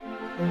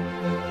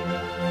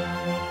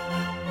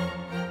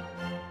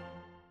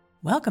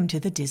Welcome to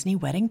the Disney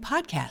Wedding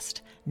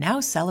Podcast, now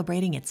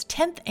celebrating its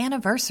 10th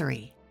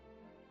anniversary.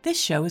 This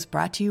show is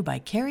brought to you by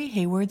Carrie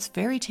Hayward's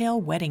Fairy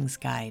Tale Weddings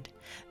Guide,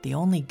 the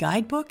only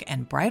guidebook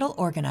and bridal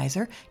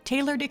organizer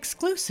tailored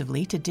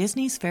exclusively to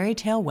Disney's fairy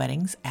tale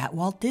weddings at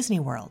Walt Disney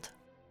World.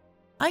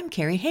 I'm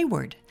Carrie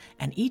Hayward,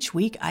 and each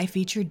week I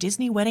feature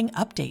Disney wedding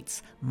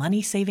updates,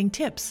 money-saving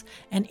tips,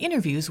 and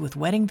interviews with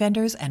wedding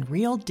vendors and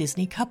real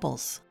Disney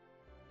couples.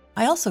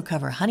 I also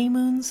cover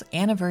honeymoons,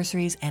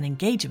 anniversaries, and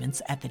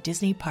engagements at the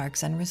Disney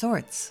parks and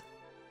resorts.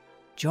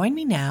 Join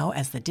me now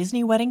as the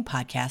Disney Wedding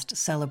Podcast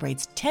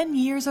celebrates 10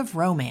 years of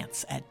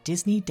romance at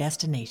Disney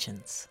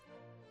destinations.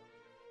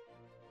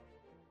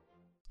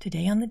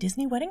 Today on the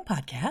Disney Wedding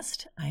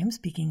Podcast, I am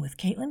speaking with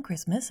Caitlin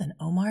Christmas and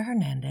Omar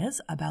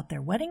Hernandez about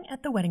their wedding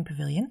at the Wedding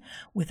Pavilion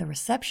with a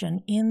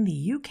reception in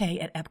the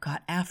UK at Epcot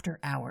after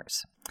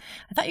hours.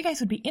 I thought you guys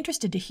would be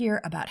interested to hear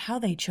about how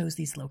they chose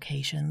these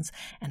locations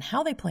and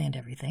how they planned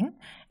everything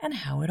and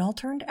how it all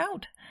turned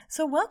out.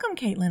 So welcome,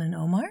 Caitlin and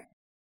Omar.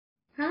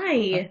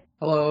 Hi.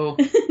 Hello.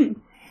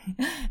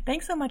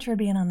 Thanks so much for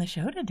being on the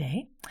show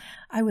today.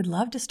 I would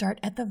love to start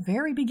at the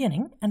very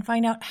beginning and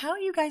find out how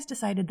you guys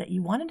decided that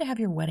you wanted to have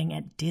your wedding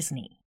at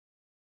Disney.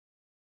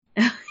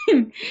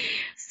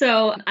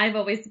 So I've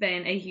always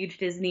been a huge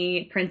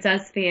Disney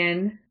princess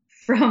fan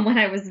from when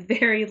I was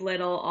very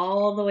little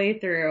all the way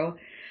through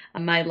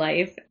my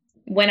life.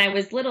 When I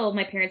was little,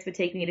 my parents would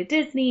take me to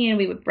Disney and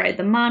we would ride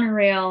the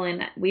monorail,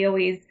 and we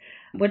always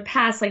would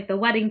pass like the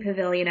wedding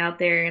pavilion out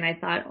there, and I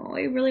thought, oh,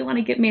 I really want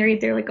to get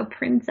married there like a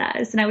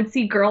princess. And I would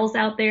see girls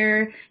out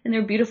there in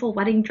their beautiful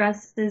wedding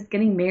dresses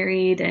getting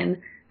married, and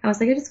I was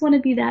like, I just want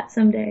to be that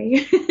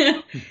someday.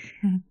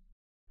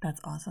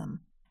 That's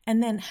awesome.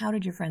 And then how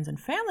did your friends and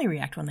family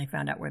react when they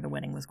found out where the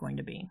wedding was going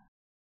to be?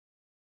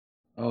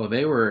 Oh,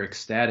 they were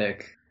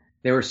ecstatic.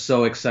 They were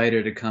so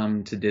excited to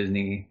come to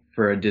Disney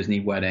for a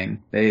Disney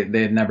wedding. They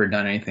had never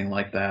done anything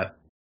like that.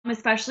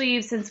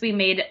 Especially since we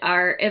made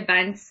our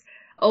events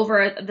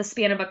over the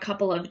span of a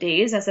couple of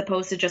days as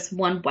opposed to just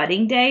one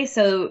wedding day.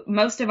 So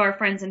most of our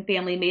friends and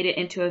family made it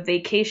into a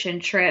vacation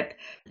trip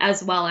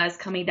as well as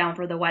coming down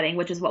for the wedding,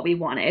 which is what we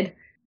wanted.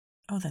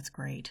 Oh, that's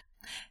great.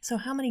 So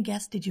how many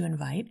guests did you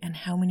invite and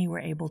how many were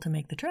able to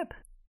make the trip?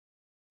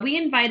 We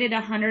invited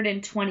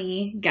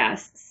 120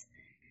 guests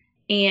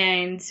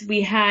and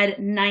we had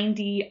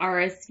 90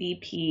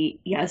 RSVP,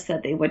 yes,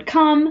 that they would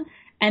come.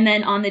 And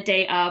then on the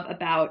day of,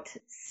 about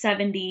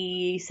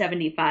 70,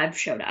 75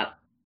 showed up.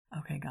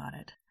 Okay, got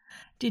it.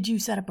 Did you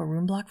set up a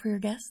room block for your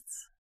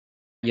guests?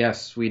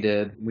 Yes, we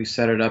did. We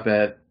set it up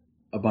at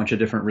a bunch of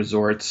different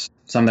resorts,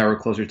 some that were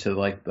closer to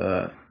like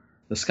the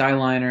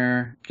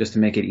Skyliner, just to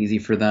make it easy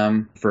for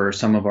them for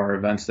some of our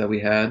events that we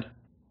had.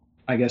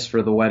 I guess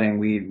for the wedding,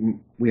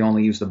 we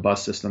only used the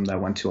bus system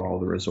that went to all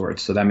the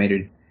resorts, so that made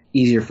it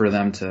easier for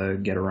them to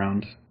get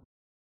around.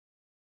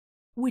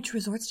 Which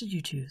resorts did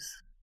you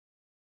choose?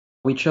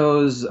 We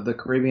chose the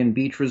Caribbean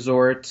Beach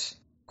Resort,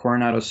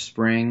 Coronado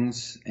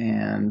Springs,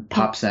 and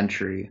Pop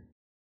Century.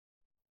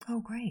 Oh,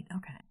 great.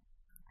 Okay.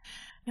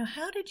 Now,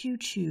 how did you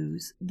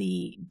choose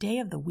the day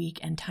of the week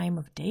and time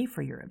of day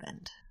for your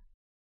event?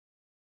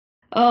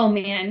 Oh,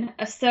 man.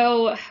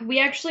 So we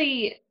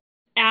actually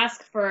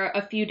asked for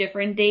a few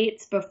different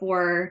dates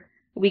before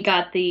we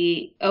got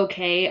the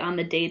okay on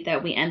the date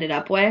that we ended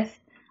up with.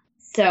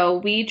 So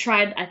we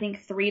tried, I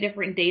think, 3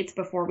 different dates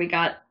before we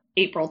got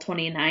April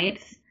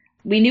 29th.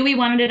 We knew we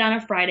wanted it on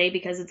a Friday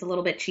because it's a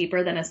little bit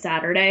cheaper than a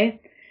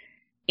Saturday.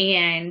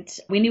 And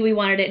we knew we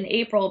wanted it in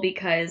April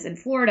because in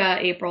Florida,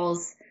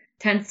 April's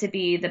tends to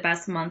be the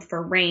best month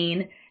for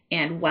rain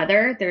and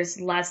weather.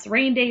 There's less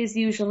rain days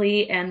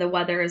usually, and the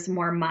weather is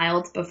more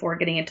mild before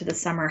getting into the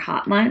summer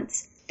hot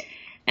months.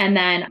 And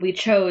then we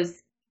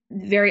chose,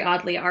 very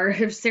oddly,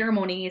 our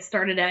ceremony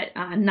started at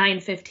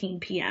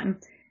 9:15 p.m.,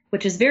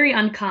 which is very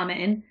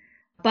uncommon.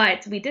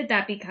 But we did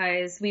that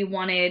because we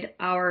wanted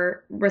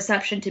our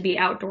reception to be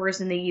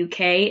outdoors in the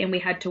UK, and we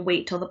had to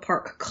wait till the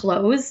park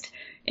closed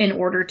in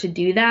order to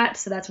do that.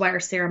 So that's why our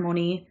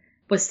ceremony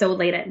was so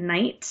late at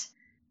night.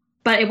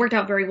 But it worked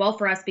out very well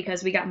for us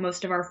because we got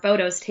most of our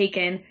photos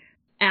taken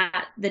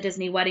at the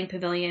Disney Wedding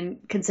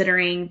Pavilion,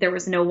 considering there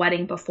was no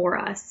wedding before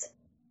us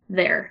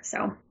there.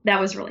 So that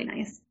was really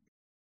nice.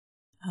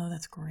 Oh,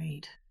 that's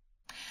great.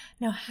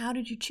 Now, how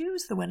did you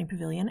choose the Wedding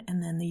Pavilion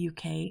and then the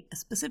UK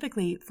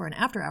specifically for an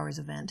after-hours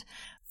event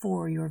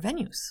for your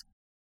venues?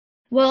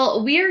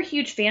 Well, we are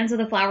huge fans of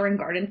the Flower and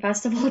Garden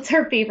Festival. It's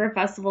our favorite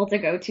festival to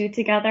go to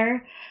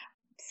together.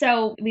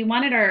 So we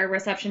wanted our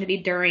reception to be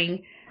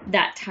during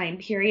that time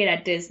period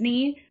at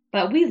Disney,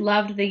 but we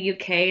loved the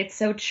UK. It's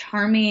so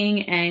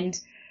charming and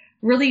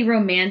really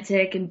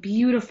romantic and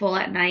beautiful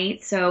at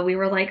night. So we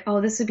were like, oh,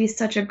 this would be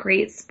such a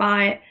great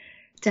spot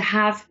to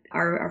have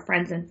our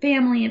friends and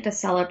family and to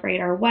celebrate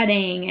our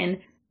wedding.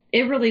 And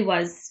it really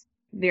was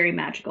very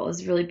magical. It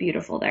was really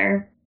beautiful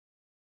there.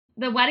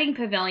 The Wedding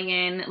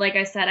Pavilion, like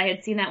I said, I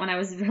had seen that when I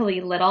was really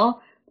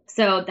little.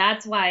 So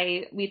that's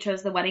why we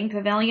chose the wedding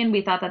pavilion.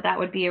 We thought that that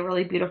would be a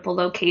really beautiful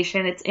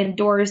location. It's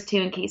indoors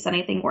too, in case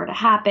anything were to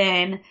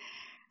happen.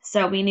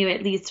 So we knew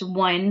at least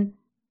one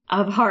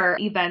of our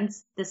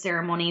events, the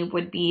ceremony,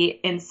 would be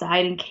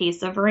inside in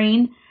case of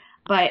rain.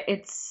 But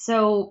it's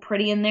so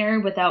pretty in there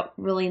without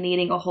really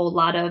needing a whole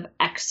lot of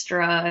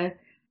extra,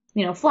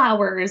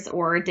 flowers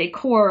or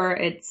decor.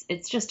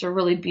 It's just a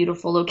really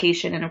beautiful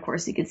location. And of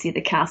course, you could see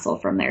the castle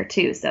from there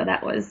too. So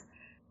that was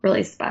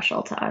really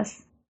special to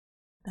us.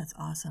 That's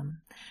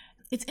awesome.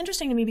 It's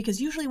interesting to me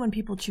because usually when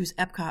people choose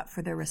Epcot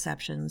for their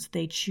receptions,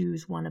 they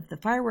choose one of the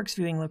fireworks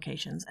viewing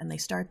locations and they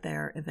start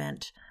their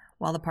event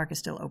while the park is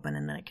still open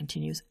and then it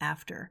continues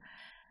after.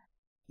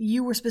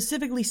 You were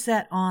specifically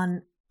set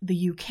on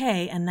the UK,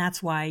 and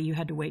that's why you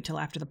had to wait till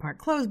after the park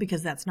closed,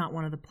 because that's not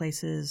one of the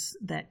places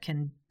that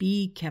can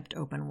be kept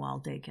open while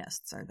day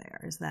guests are there.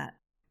 Is that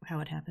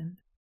how it happened?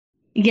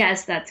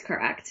 Yes, that's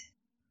correct.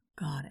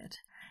 Got it.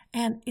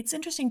 And it's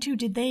interesting, too,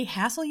 did they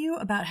hassle you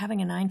about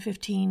having a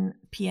 9:15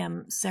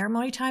 p.m.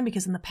 ceremony time?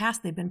 Because in the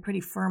past, they've been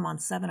pretty firm on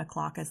 7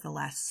 o'clock as the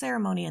last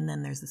ceremony, and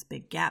then there's this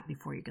big gap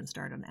before you can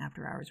start an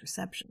after-hours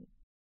reception.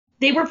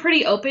 They were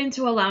pretty open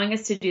to allowing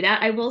us to do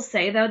that. I will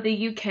say, though,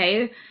 the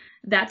UK,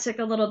 that took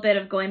a little bit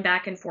of going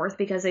back and forth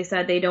because they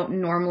said they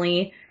don't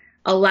normally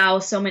allow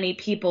so many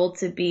people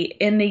to be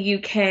in the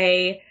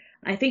UK.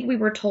 I think we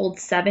were told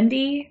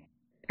 70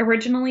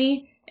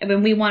 originally, and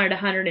when we wanted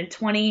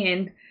 120,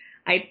 and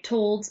I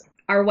told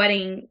our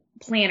wedding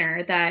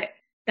planner that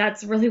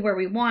that's really where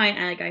we want.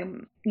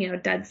 I'm,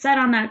 dead set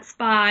on that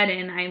spot,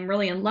 and I'm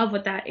really in love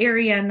with that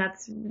area, and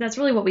that's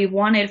really what we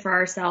wanted for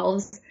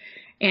ourselves.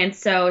 And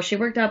so she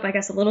worked up, I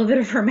guess, a little bit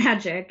of her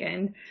magic,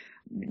 and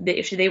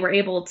they were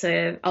able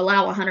to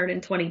allow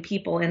 120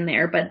 people in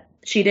there. But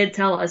she did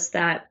tell us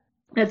that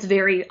that's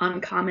very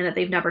uncommon, that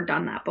they've never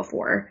done that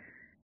before.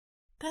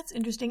 That's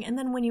interesting. And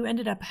then when you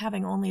ended up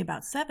having only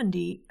about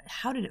 70,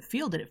 how did it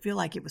feel? Did it feel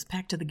like it was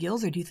packed to the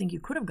gills, or do you think you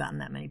could have gotten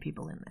that many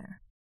people in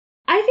there?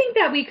 I think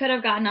that we could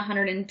have gotten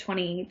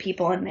 120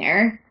 people in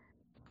there.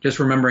 Just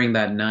remembering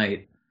that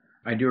night,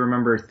 I do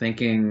remember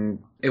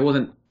thinking it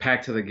wasn't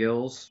packed to the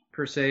gills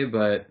per se,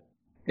 but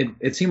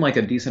it seemed like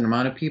a decent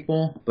amount of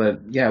people.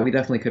 But yeah, we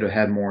definitely could have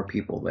had more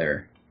people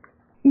there.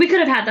 We could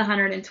have had the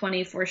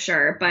 120 for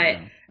sure, but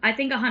yeah. I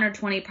think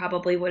 120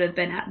 probably would have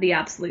been at the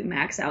absolute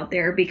max out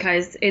there,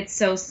 because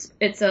it's a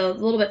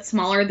little bit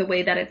smaller the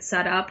way that it's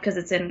set up, because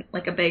it's in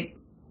like a big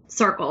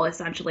circle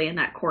essentially in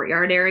that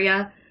courtyard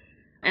area.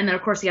 And then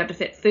of course you have to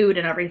fit food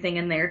and everything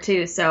in there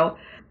too. So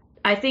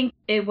I think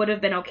it would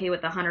have been okay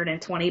with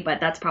 120, but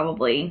that's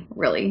probably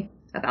really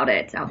about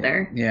it out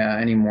there. Yeah,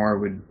 any more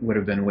would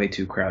have been way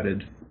too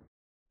crowded.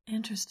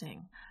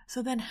 Interesting.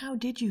 So then how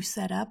did you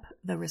set up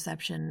the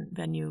reception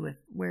venue with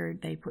where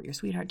they put your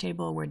sweetheart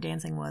table, where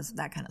dancing was,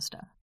 that kind of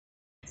stuff?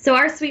 So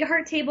our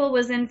sweetheart table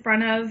was in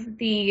front of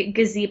the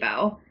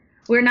gazebo.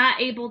 We're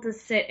not able to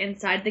sit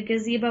inside the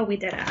gazebo. We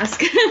did ask,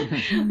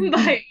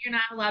 but you're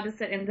not allowed to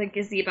sit in the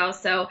gazebo.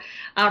 So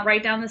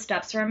right down the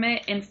steps from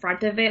it, in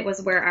front of it,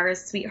 was where our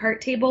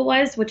sweetheart table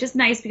was, which is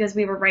nice because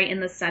we were right in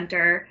the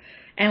center.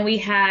 And we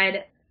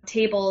had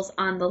tables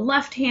on the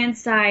left-hand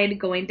side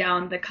going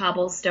down the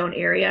cobblestone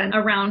area and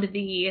around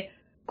the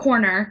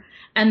corner.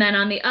 And then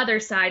on the other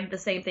side, the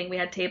same thing. We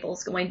had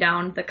tables going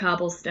down the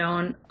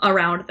cobblestone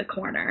around the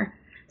corner.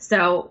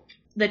 So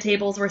the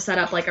tables were set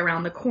up like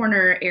around the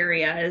corner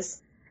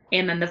areas,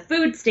 and then the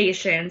food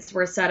stations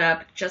were set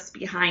up just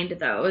behind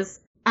those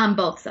on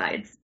both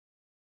sides.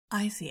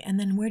 I see. And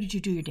then where did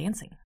you do your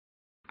dancing?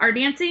 Our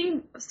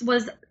dancing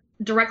was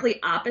directly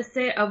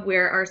opposite of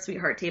where our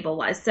sweetheart table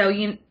was. So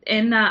in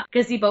the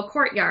gazebo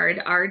courtyard,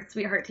 our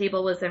sweetheart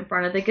table was in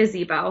front of the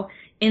gazebo.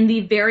 In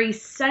the very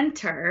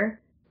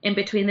center, in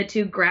between the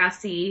two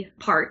grassy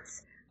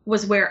parts,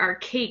 was where our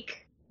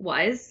cake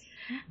was.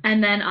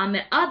 And then on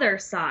the other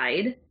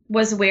side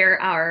was where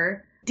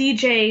our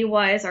DJ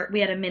was. We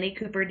had a Mini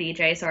Cooper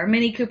DJ. So our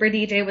Mini Cooper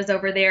DJ was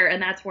over there,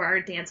 and that's where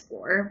our dance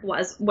floor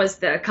was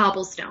the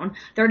cobblestone.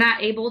 They're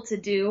not able to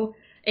do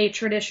a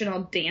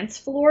traditional dance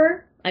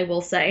floor, I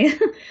will say.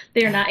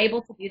 They're not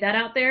able to do that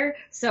out there.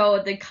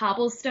 So the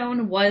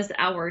cobblestone was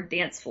our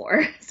dance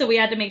floor. So we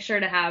had to make sure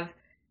to have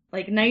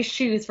like nice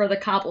shoes for the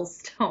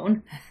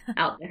cobblestone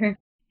out there.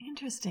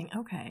 Interesting.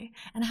 Okay.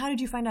 And how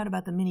did you find out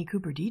about the Mini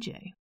Cooper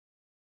DJ?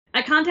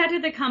 I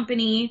contacted the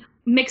company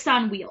Mix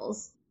on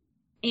Wheels,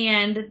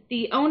 and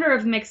the owner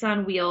of Mix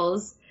on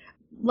Wheels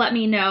let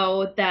me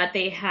know that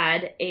they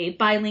had a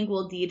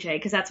bilingual DJ,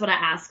 because that's what I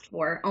asked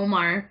for.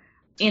 Omar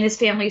and his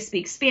family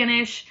speak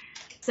Spanish,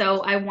 so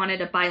I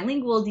wanted a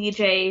bilingual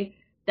DJ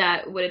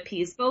that would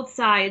appease both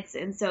sides.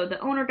 And so the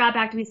owner got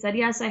back to me and said,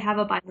 yes, I have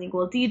a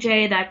bilingual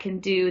DJ that can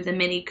do the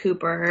Mini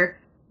Cooper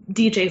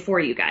DJ for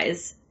you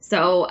guys.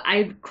 So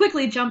I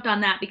quickly jumped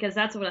on that because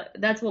that's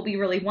what we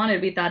really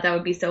wanted. We thought that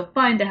would be so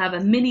fun to have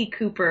a Mini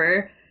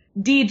Cooper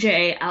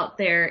DJ out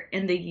there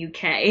in the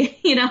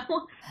UK, you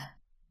know?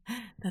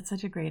 That's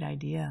such a great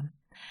idea.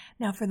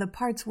 Now, for the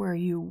parts where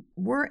you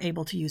were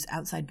able to use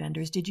outside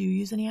vendors, did you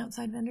use any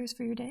outside vendors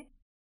for your day?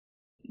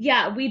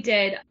 Yeah, we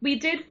did. We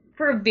did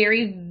for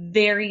very,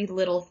 very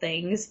little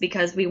things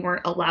because we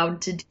weren't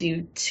allowed to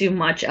do too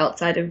much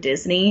outside of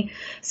Disney.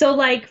 So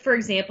like, for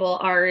example,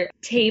 our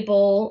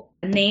table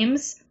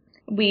names,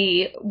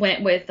 we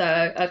went with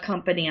a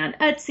company on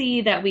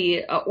Etsy that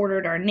we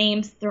ordered our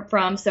names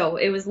from. So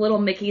it was little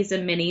Mickeys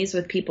and Minnies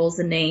with people's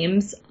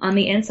names on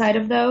the inside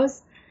of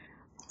those.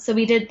 So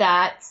we did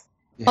that.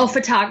 Yeah. Oh,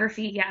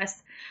 photography,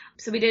 yes.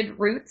 So we did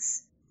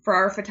roots for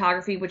our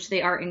photography, which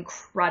they are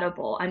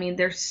incredible. I mean,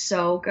 they're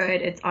so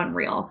good. It's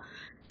unreal.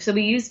 So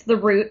we used the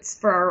roots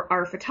for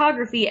our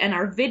photography, and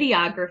our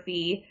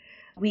videography,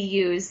 we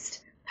used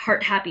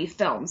Heart Happy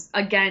Films.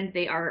 Again,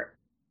 they are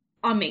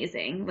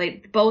amazing.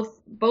 Like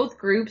both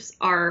groups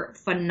are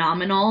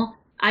phenomenal.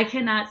 I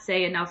cannot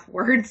say enough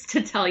words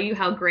to tell you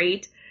how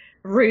great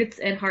Roots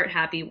and Heart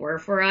Happy were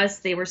for us.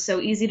 They were so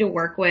easy to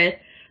work with.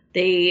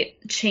 They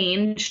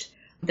changed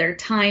their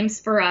times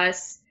for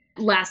us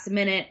last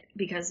minute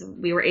because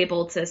we were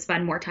able to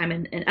spend more time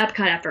in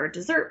Epcot after a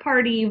dessert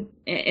party.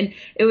 And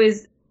it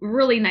was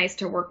really nice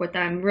to work with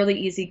them, really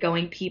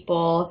easygoing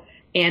people.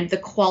 And the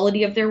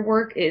quality of their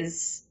work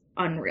is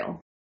unreal.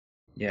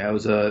 Yeah, it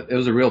was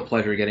a real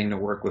pleasure getting to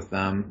work with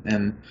them.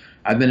 And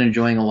I've been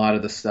enjoying a lot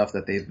of the stuff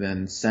that they've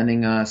been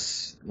sending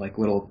us, like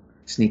little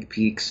sneak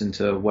peeks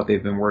into what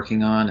they've been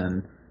working on.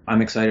 And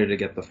I'm excited to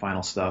get the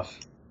final stuff.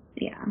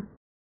 Yeah.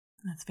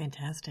 That's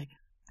fantastic.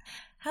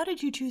 How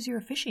did you choose your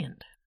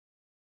officiant?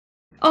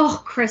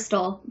 Oh,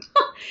 Crystal.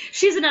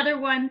 She's another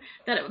one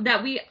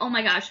that we, oh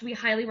my gosh, we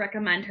highly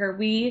recommend her.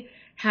 We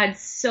had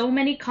so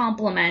many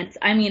compliments.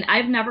 I mean,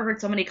 I've never heard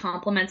so many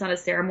compliments on a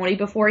ceremony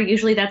before.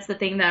 Usually that's the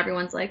thing that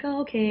everyone's like,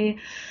 oh, okay,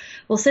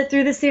 we'll sit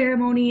through the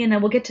ceremony and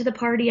then we'll get to the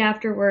party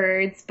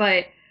afterwards.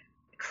 But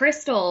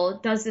Crystal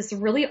does this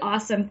really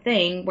awesome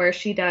thing where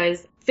she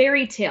does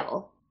fairy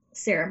tale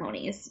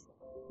ceremonies,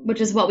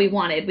 which is what we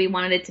wanted. We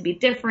wanted it to be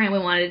different. We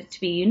wanted it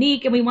to be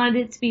unique, and we wanted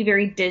it to be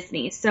very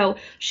Disney. So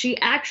she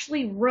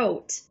actually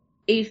wrote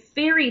a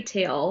fairy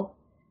tale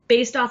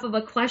based off of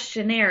a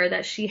questionnaire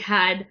that she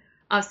had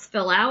us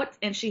fill out,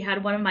 and she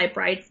had one of my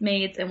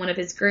bridesmaids and one of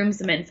his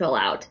groomsmen fill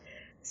out.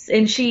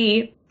 And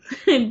she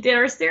did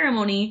our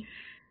ceremony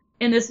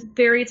in this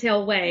fairy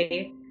tale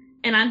way.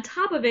 And on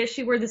top of it,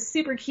 she wore this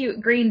super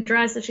cute green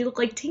dress that she looked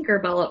like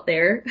Tinkerbell up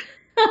there.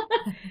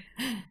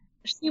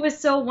 She was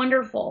so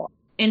wonderful.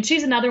 And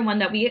she's another one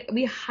that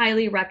we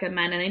highly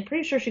recommend. And I'm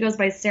pretty sure she goes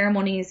by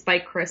Ceremonies by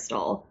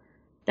Crystal.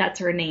 That's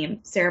her name,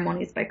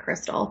 Ceremonies by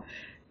Crystal.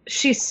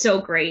 She's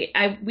so great.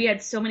 We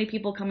had so many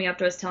people coming up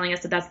to us telling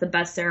us that that's the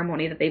best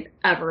ceremony that they've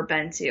ever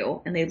been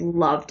to, and they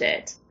loved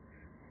it.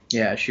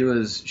 Yeah, she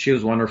was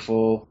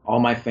wonderful. All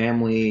my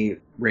family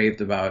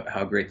raved about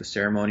how great the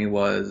ceremony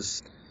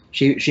was.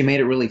 She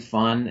made it really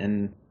fun,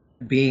 and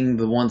being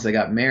the ones that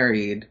got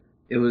married,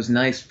 it was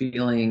nice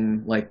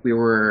feeling like we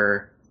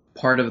were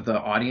part of the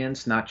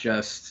audience, not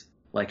just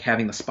like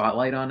having the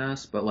spotlight on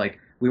us, but like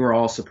we were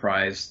all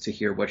surprised to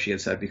hear what she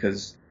had said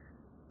because,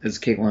 as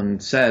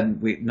Caitlin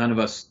said, none of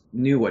us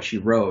knew what she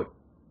wrote.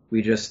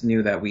 We just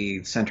knew that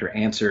we sent her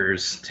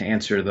answers to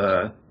answer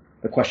the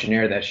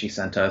questionnaire that she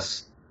sent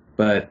us.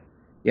 But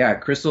yeah,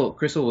 Crystal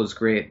was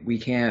great. We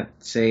can't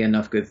say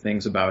enough good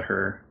things about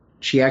her.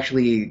 She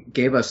actually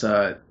gave us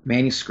a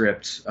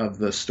manuscript of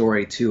the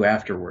story too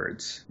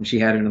afterwards. And she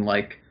had it in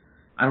like,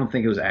 I don't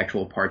think it was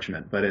actual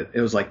parchment, but it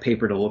was like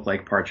paper to look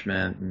like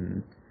parchment,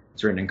 and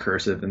it's written in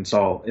cursive, and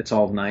it's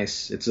all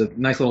nice. It's a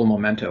nice little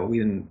memento. We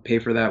didn't pay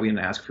for that. We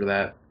didn't ask for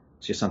that.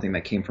 It's just something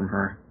that came from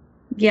her.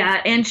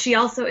 Yeah, and she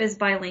also is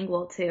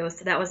bilingual too,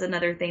 so that was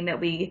another thing that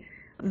we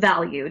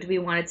valued. We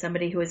wanted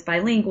somebody who was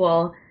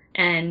bilingual,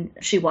 and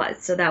she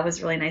was, so that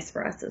was really nice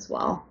for us as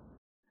well.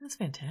 That's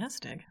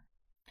fantastic.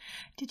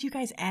 Did you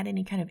guys add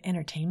any kind of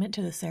entertainment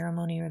to the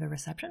ceremony or the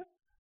reception?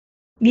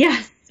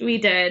 Yes, we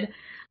did.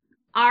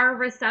 Our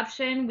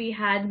reception, we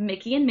had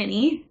Mickey and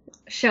Minnie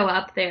show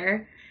up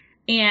there,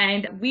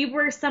 and we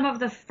were some of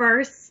the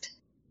first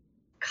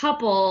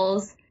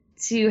couples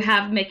to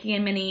have Mickey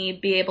and Minnie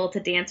be able to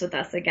dance with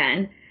us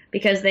again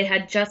because they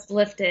had just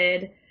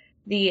lifted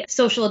the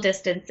social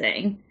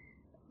distancing.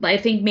 I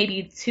think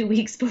maybe 2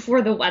 weeks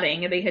before the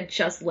wedding, and they had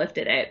just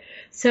lifted it.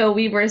 So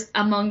we were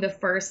among the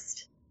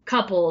first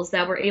couples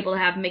that were able to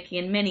have Mickey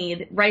and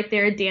Minnie right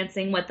there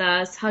dancing with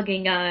us,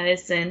 hugging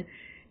us, and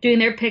doing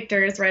their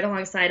pictures right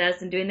alongside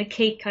us, and doing the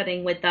cake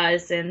cutting with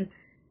us. And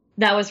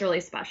that was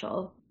really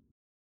special.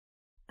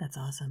 That's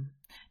awesome.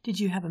 Did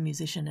you have a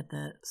musician at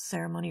the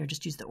ceremony or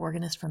just use the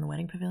organist from the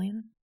wedding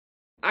pavilion?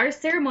 Our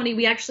ceremony,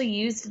 we actually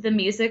used the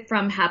music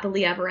from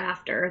Happily Ever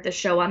After, the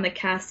show on the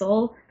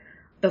castle,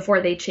 before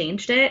they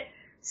changed it.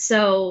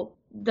 So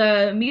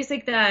the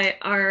music that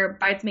our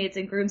bridesmaids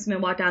and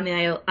groomsmen walked down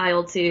the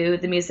aisle to,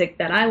 the music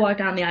that I walked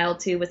down the aisle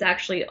to, was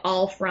actually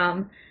all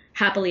from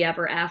Happily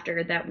Ever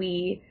After that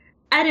we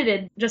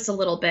edited just a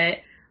little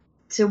bit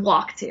to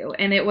walk to.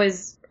 And it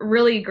was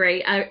really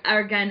great.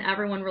 Again,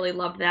 everyone really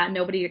loved that.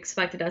 Nobody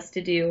expected us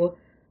to do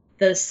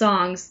the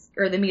songs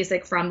or the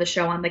music from the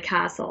show on the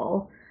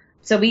castle.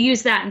 So we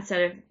used that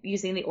instead of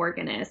using the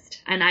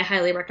organist. And I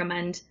highly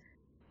recommend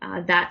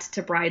that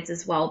to brides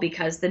as well,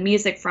 because the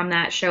music from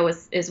that show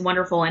is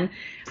wonderful. And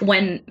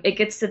when it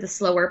gets to the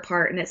slower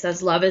part and it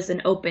says love is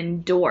an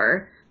open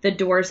door, the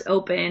doors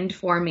opened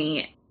for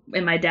me,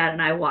 and my dad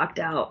and I walked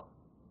out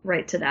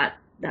right to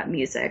that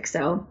music.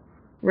 So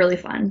really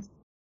fun.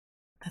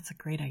 That's a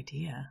great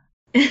idea.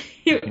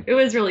 It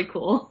was really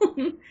cool.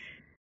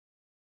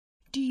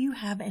 Do you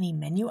have any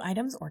menu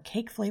items or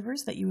cake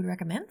flavors that you would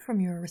recommend from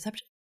your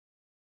reception?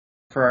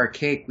 For our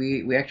cake,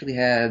 we actually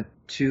had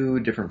 2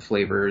 different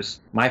flavors.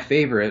 My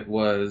favorite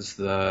was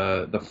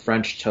the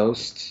French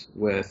toast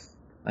with,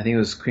 I think it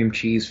was cream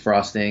cheese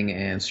frosting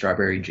and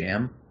strawberry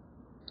jam.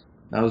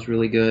 That was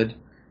really good.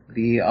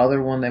 The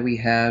other one that we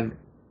had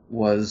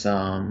was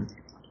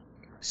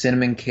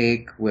cinnamon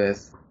cake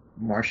with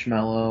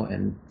marshmallow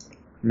and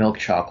milk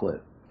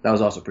chocolate. That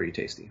was also pretty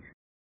tasty.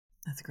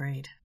 That's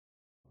great.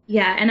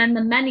 Yeah, and on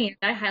the menu,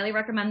 I highly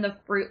recommend the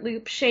Fruit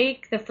Loop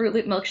shake, the Fruit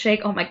Loop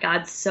milkshake. Oh my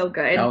God, so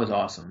good. That was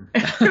awesome.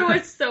 It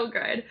was so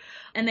good.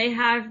 And they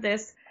have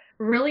this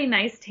really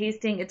nice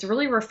tasting, it's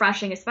really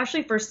refreshing,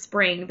 especially for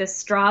spring, the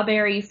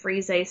strawberry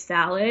frise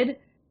salad,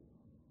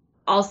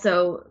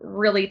 also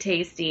really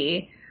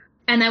tasty.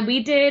 And then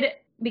we did,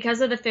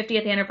 because of the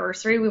 50th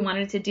anniversary, we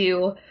wanted to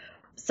do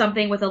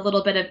something with a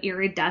little bit of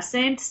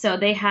iridescent. So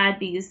they had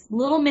these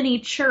little mini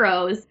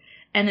churros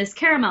and this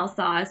caramel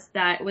sauce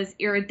that was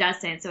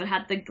iridescent. So it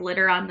had the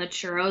glitter on the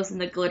churros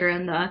and the glitter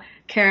in the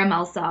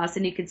caramel sauce,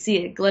 and you could see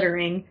it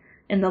glittering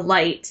in the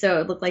light. So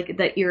it looked like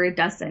the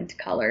iridescent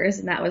colors,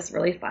 and that was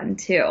really fun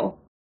too.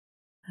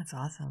 That's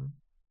awesome.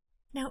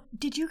 Now,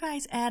 did you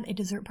guys add a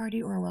dessert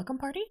party or a welcome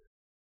party?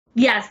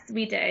 Yes,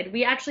 we did.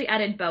 We actually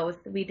added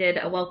both. We did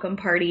a welcome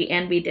party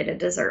and we did a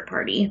dessert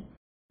party.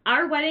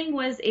 Our wedding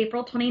was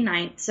April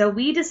 29th, so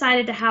we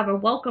decided to have a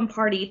welcome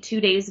party 2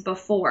 days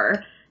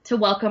before to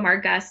welcome our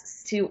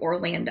guests to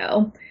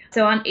Orlando.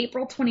 So on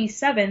April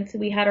 27th,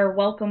 we had our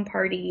welcome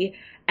party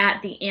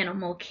at the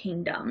Animal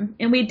Kingdom,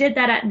 and we did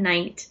that at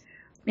night.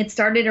 It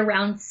started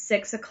around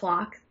 6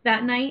 o'clock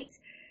that night,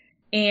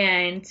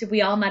 and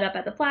we all met up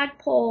at the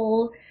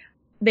flagpole.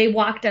 They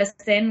walked us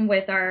in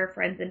with our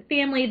friends and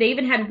family. They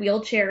even had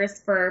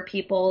wheelchairs for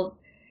people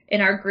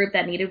in our group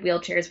that needed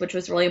wheelchairs, which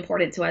was really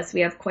important to us.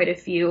 We have quite a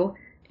few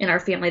in our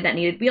family that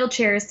needed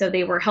wheelchairs, so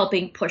they were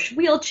helping push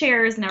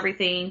wheelchairs and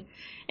everything.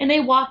 And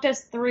they walked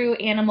us through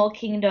Animal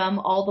Kingdom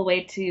all the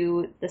way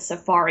to the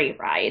safari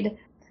ride.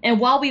 And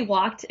while we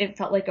walked, it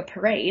felt like a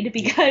parade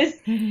because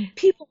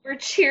people were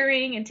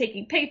cheering and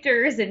taking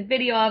pictures and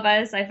video of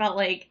us. I felt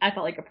like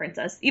a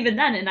princess even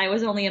then, and I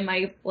was only in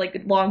my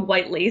long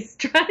white lace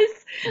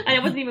dress, and I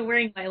wasn't even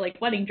wearing my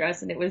wedding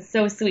dress, and it was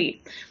so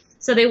sweet.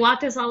 So they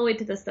walked us all the way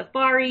to the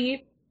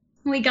safari.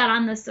 We got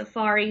on the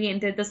safari and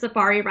did the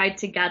safari ride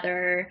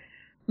together.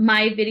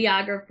 My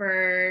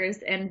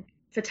videographers and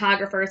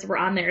photographers were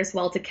on there as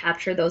well to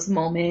capture those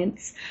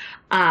moments.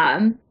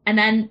 And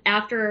then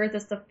after the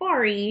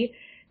safari,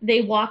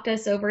 they walked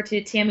us over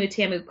to Tamu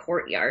Tamu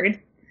Courtyard.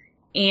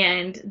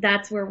 And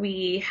that's where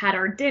we had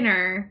our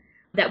dinner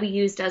that we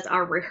used as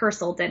our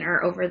rehearsal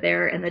dinner over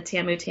there in the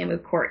Tamu Tamu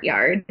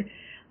Courtyard.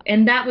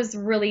 And that was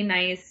really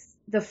nice.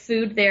 The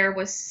food there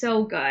was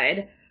so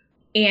good.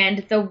 And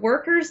the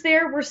workers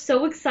there were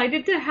so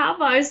excited to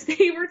have us.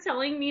 They were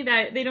telling me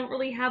that they don't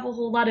really have a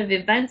whole lot of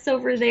events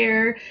over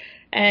there.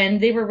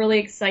 And they were really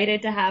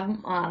excited to have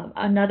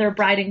another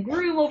bride and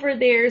groom over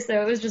there.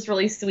 So it was just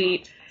really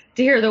sweet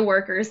to hear the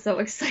workers so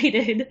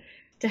excited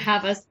to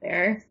have us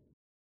there.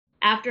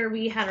 After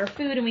we had our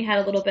food and we had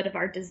a little bit of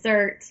our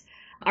dessert,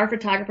 our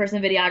photographers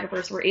and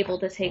videographers were able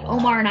to take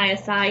Omar and I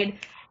aside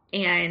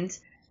and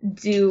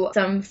do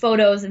some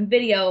photos and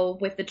video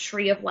with the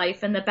Tree of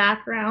Life in the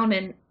background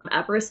and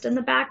Everest in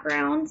the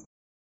background.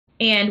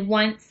 And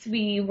once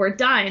we were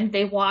done,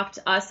 they walked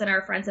us and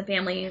our friends and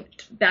family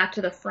back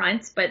to the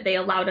front, but they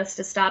allowed us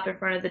to stop in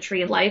front of the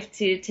Tree of Life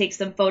to take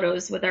some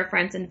photos with our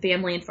friends and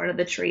family in front of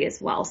the tree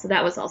as well. So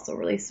that was also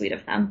really sweet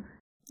of them.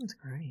 That's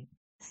great.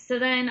 So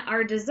then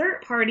our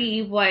dessert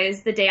party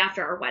was the day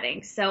after our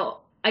wedding.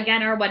 So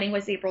again, our wedding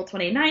was April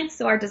 29th,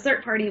 so our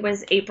dessert party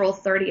was April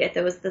 30th.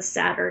 It was the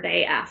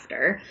Saturday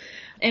after.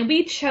 And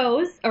we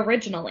chose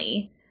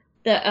originally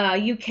the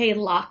UK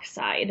loch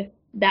side.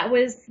 That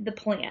was the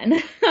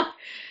plan.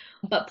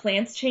 But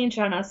plans changed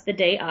on us the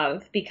day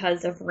of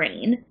because of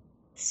rain.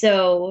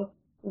 So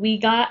we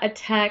got a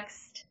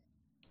text,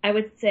 I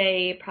would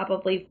say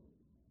probably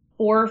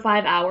 4 or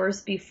 5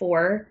 hours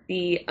before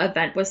the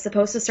event was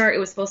supposed to start. It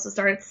was supposed to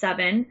start at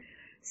 7.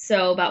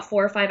 So about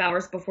 4 or 5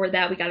 hours before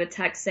that, we got a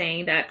text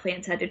saying that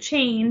plans had to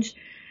change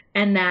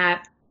and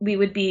that we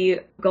would be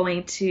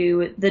going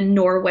to the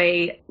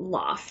Norway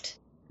loft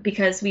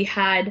because we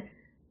had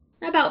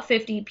about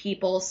 50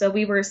 people. So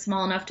we were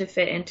small enough to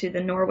fit into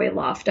the Norway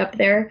loft up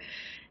there.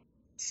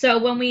 So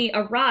when we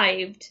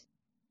arrived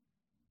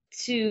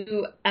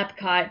to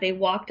Epcot, they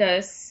walked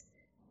us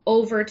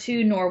over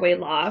to Norway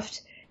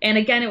loft And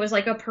again, it was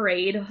like a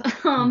parade.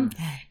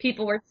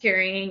 People were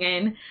cheering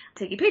and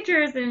taking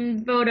pictures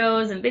and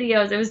photos and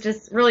videos. It was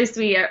just really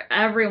sweet.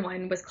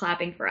 Everyone was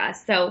clapping for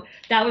us. So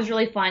that was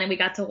really fun. And we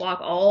got to walk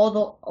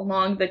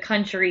along the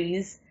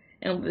countries.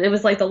 And it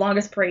was like the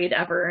longest parade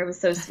ever. It was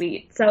so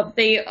sweet. So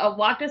they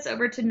walked us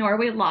over to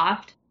Norway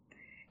Loft.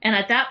 And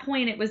at that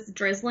point, it was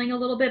drizzling a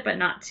little bit, but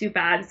not too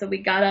bad. So we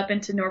got up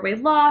into Norway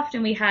Loft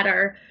and we had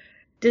our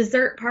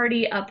dessert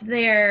party up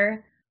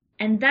there.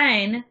 And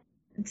then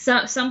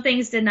some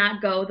things did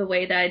not go the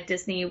way that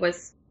Disney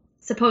was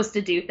supposed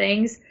to do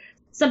things.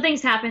 Some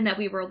things happened that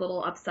we were a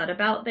little upset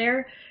about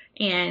there.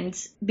 And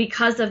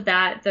because of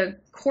that, the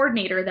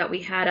coordinator that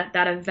we had at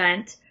that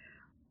event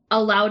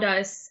allowed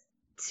us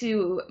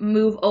to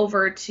move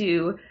over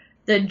to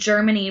the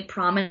Germany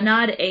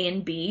Promenade A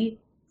and B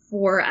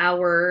for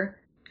our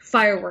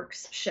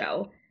fireworks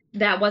show.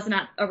 That was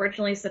not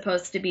originally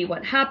supposed to be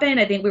what happened.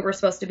 I think we were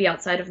supposed to be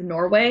outside of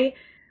Norway,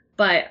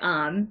 but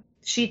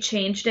she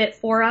changed it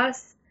for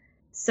us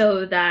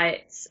so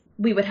that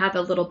we would have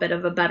a little bit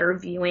of a better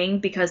viewing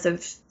because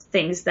of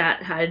things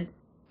that had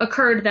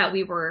occurred that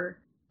we were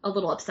a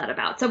little upset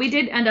about. So we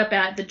did end up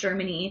at the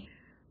Germany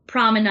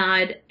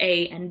Promenade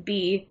A and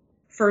B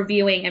for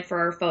viewing and for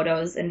our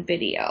photos and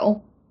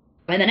video.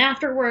 And then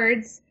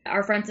afterwards,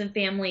 our friends and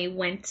family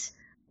went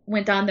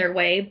on their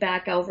way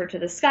back over to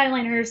the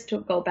Skyliners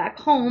to go back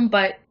home,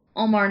 but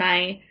Omar and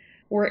I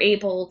were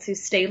able to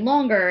stay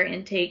longer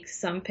and take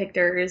some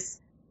pictures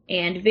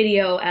and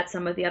video at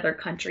some of the other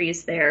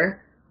countries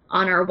there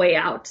on our way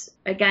out,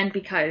 again,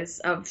 because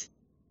of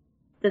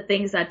the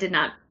things that did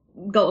not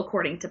go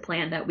according to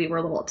plan that we were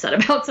a little upset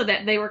about, so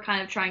that they were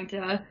kind of trying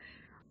to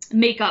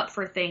make up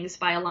for things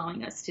by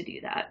allowing us to do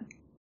that.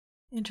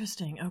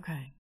 Interesting.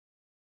 Okay.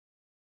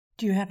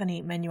 Do you have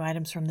any menu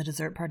items from the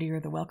dessert party or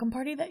the welcome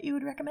party that you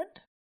would recommend?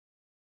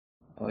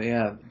 Oh,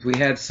 yeah. We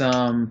had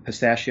some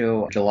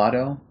pistachio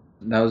gelato.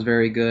 That was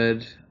very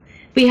good.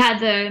 We had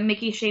the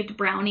Mickey-shaped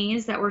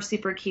brownies that were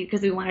super cute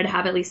because we wanted to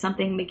have at least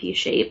something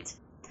Mickey-shaped.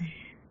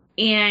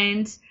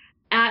 And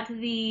at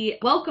the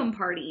welcome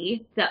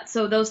party,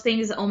 so those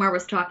things Omar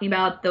was talking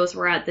about, those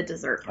were at the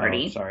dessert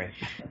party. Oh, sorry.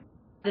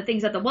 The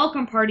things at the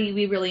welcome party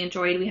we really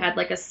enjoyed. We had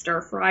like a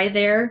stir fry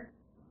there,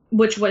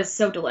 which was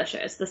so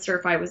delicious. The stir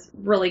fry was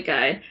really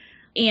good.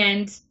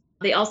 And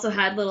they also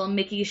had little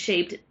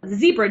Mickey-shaped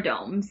zebra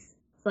domes.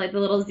 So like the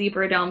little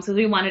zebra domes, because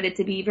we wanted it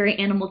to be very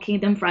Animal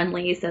Kingdom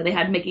friendly. So they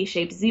had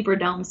Mickey-shaped zebra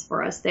domes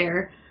for us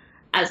there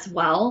as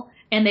well.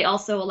 And they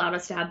also allowed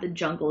us to have the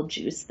jungle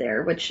juice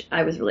there, which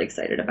I was really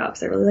excited about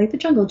because I really like the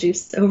jungle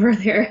juice over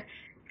there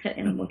at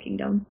Animal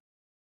Kingdom.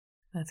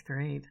 That's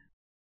great.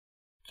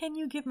 Can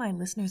you give my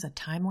listeners a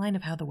timeline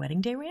of how the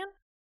wedding day ran?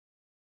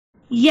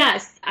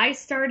 Yes, I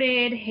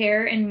started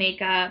hair and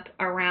makeup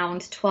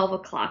around 12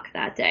 o'clock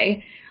that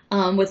day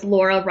with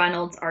Laura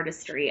Reynolds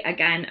Artistry.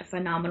 Again, a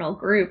phenomenal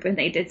group, and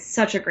they did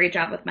such a great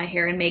job with my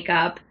hair and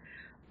makeup.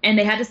 And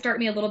they had to start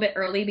me a little bit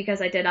early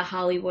because I did a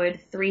Hollywood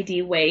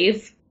 3D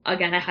wave.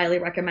 Again, I highly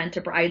recommend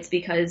to brides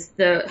because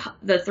the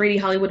 3D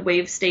Hollywood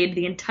wave stayed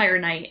the entire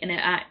night,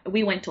 and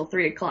we went till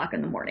 3 o'clock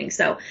in the morning.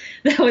 So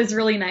that was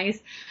really nice.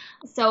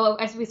 So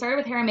as we started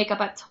with hair and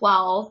makeup at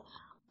 12,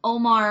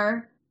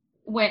 Omar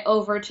went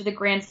over to the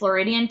Grand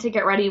Floridian to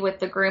get ready with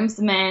the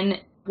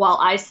groomsmen while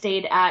I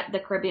stayed at the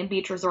Caribbean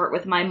Beach Resort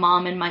with my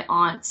mom and my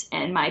aunt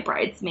and my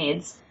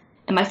bridesmaids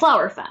and my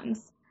flower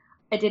femmes.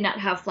 I did not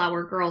have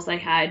flower girls. I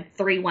had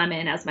 3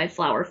 women as my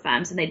flower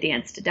femmes, and they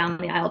danced down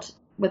the aisle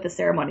with the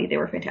ceremony. They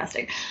were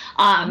fantastic.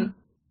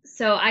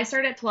 So I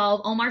started at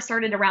 12. Omar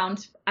started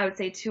around, I would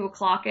say, 2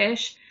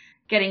 o'clock-ish,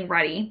 getting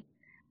ready.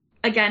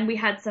 Again, we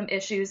had some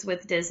issues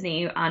with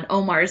Disney on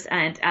Omar's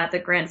end at the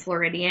Grand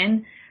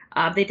Floridian.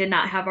 They did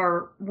not have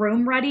our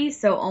room ready,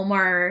 so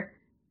Omar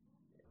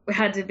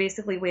had to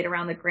basically wait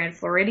around the Grand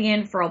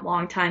Floridian for a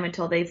long time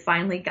until they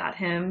finally got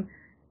him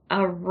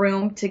a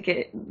room to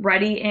get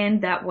ready in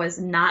that was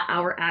not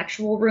our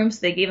actual room.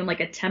 So they gave him like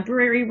a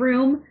temporary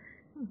room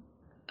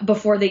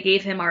before they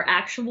gave him our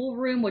actual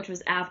room, which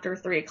was after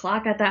 3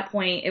 o'clock at that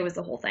point. It was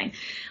the whole thing.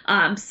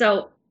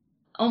 So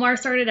Omar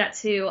started at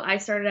 2. I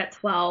started at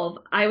 12.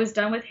 I was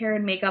done with hair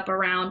and makeup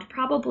around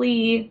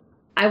probably,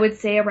 I would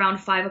say around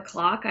 5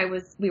 o'clock.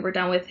 We were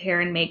done with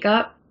hair and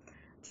makeup.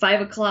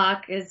 5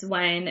 o'clock is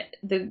when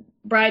the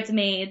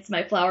bridesmaids,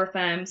 my flower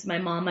femmes, my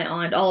mom, my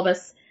aunt, all of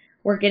us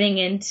were getting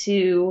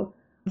into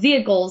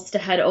vehicles to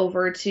head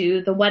over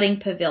to the wedding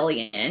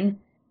pavilion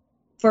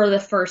for the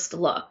first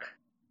look.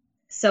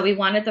 So we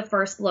wanted the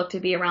first look to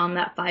be around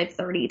that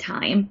 5:30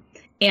 time.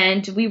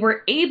 And we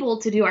were able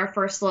to do our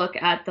first look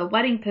at the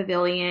wedding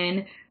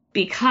pavilion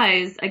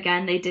because,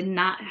 again, they did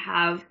not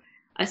have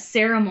a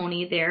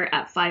ceremony there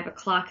at 5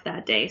 o'clock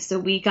that day. So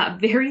we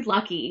got very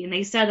lucky, and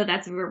they said that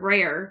that's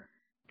rare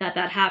that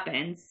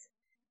happens.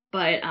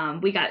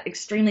 But we got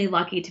extremely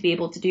lucky to be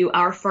able to do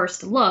our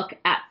first look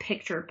at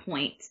Picture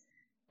Point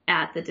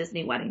at the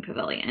Disney Wedding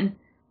Pavilion.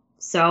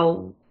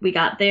 So we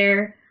got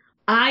there.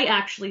 I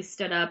actually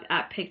stood up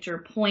at Picture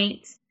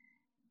Point,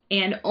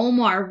 and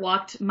Omar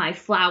walked my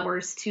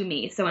flowers to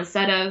me. So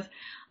instead of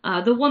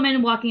the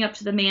woman walking up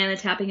to the man and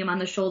tapping him on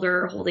the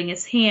shoulder, holding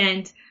his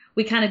hand.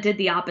 We kind of did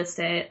the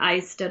opposite. I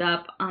stood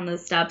up on the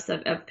steps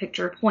of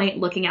Picture Point,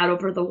 looking out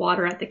over the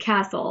water at the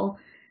castle,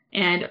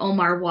 and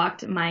Omar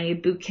walked my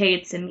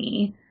bouquet to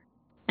me.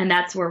 And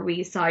that's where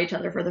we saw each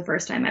other for the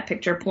first time at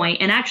Picture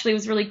Point. And actually, it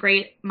was really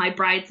great. My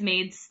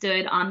bridesmaids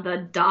stood on the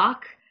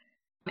dock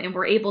and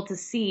were able to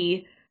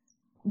see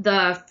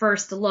the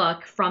first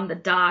look from the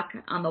dock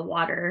on the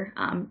water,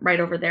 right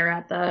over there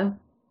at the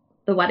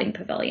wedding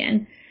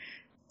pavilion.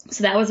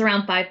 So that was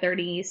around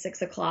 5:30,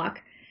 6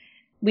 o'clock.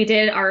 We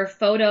did our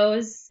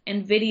photos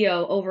and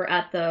video over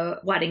at the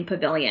wedding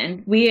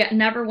pavilion. We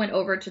never went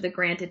over to the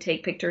Grand to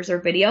take pictures or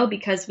video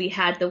because we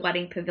had the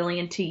wedding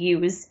pavilion to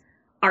use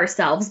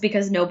ourselves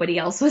because nobody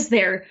else was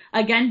there.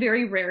 Again,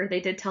 very rare. They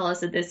did tell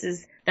us that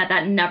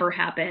that never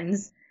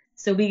happens.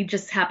 So we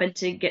just happened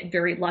to get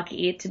very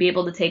lucky to be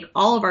able to take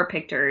all of our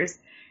pictures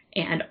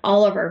and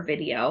all of our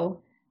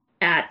video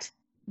at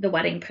the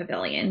wedding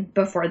pavilion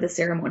before the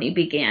ceremony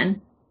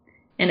began.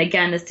 And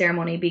again, the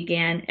ceremony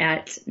began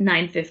at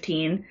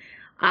 9:15.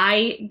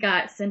 I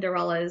got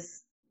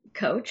Cinderella's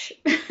coach.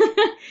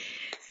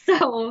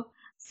 So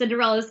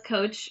Cinderella's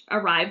coach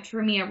arrived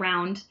for me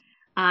around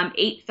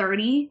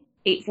 8:30,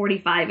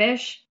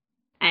 8:45-ish.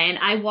 And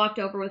I walked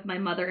over with my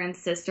mother and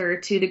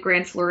sister to the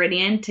Grand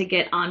Floridian to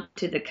get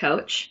onto the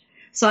coach.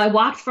 So I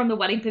walked from the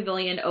wedding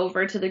pavilion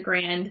over to the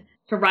Grand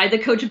to ride the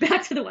coach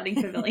back to the wedding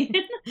pavilion.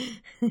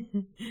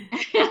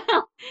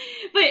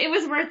 But it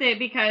was worth it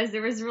because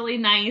it was really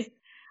nice.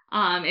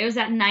 It was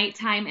at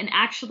nighttime, and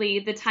actually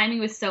the timing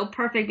was so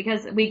perfect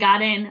because we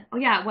got in. Oh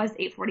yeah, it was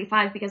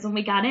 8:45 because when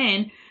we got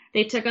in,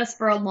 they took us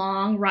for a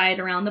long ride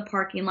around the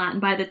parking lot.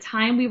 And by the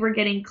time we were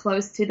getting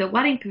close to the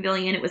wedding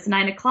pavilion, it was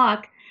 9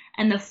 o'clock,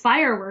 and the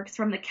fireworks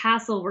from the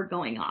castle were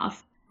going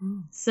off.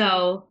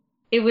 So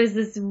it was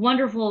this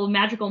wonderful,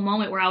 magical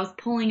moment where I was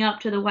pulling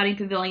up to the wedding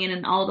pavilion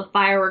and all the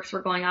fireworks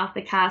were going off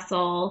the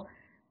castle.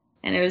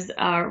 And it was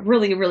a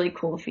really, really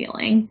cool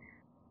feeling.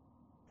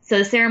 So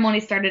the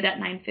ceremony started at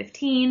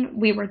 9:15.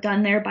 We were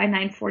done there by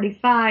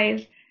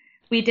 9:45.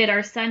 We did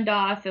our send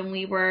off, and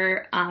we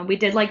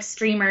did like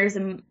streamers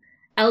and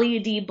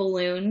LED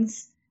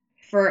balloons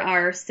for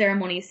our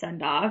ceremony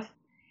send off.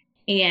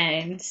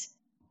 And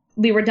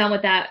we were done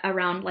with that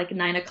around like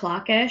 9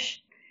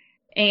 o'clock-ish.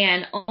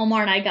 And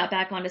Omar and I got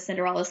back onto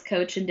Cinderella's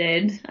coach and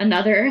did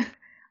another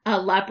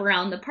lap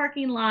around the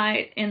parking lot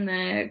in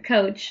the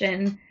coach.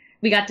 And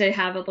we got to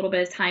have a little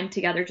bit of time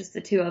together, just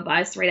the two of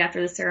us, right after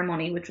the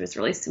ceremony, which was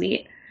really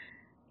sweet.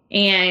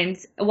 And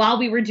while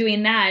we were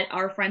doing that,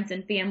 our friends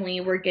and family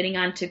were getting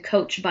onto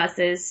coach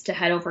buses to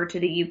head over to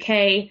the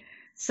UK.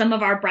 Some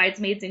of our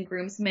bridesmaids and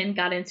groomsmen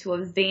got into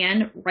a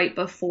van right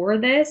before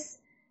this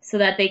so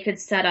that they could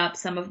set up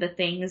some of the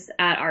things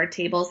at our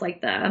tables,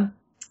 like the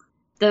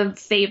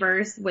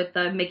favors with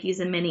the Mickeys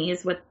and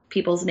Minnies with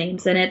people's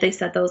names in it. They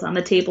set those on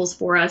the tables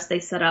for us. They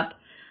set up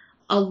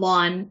a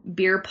lawn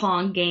beer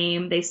pong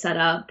game. They set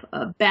up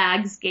a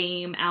bags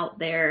game out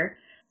there.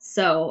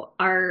 So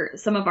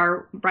some of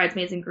our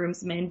bridesmaids and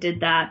groomsmen did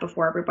that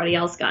before everybody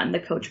else got in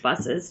the coach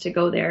buses to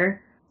go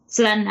there.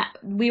 So then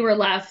we were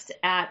left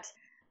at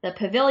the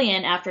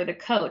pavilion after the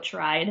coach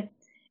ride,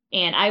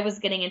 and I was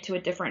getting into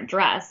a different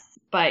dress,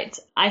 but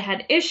I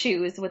had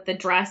issues with the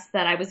dress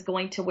that I was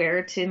going to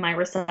wear to my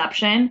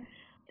reception.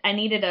 I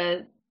needed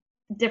a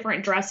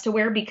different dress to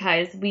wear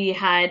because we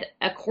had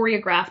a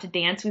choreographed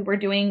dance we were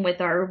doing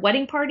with our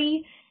wedding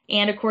party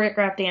and a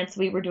choreographed dance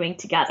we were doing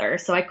together.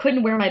 So I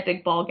couldn't wear my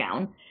big ball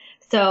gown.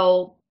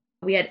 So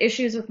we had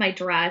issues with my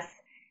dress,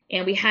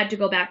 and we had to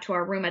go back to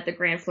our room at the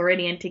Grand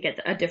Floridian to get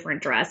a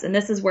different dress. And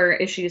this is where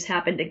issues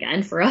happened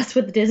again for us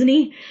with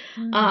Disney.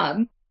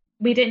 Mm-hmm.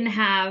 We didn't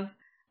have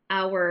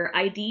our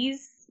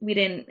IDs. We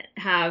didn't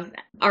have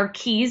our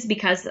keys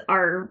because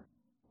our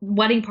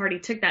wedding party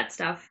took that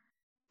stuff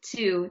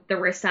to the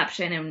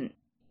reception, and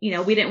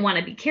we didn't want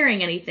to be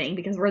carrying anything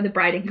because we're the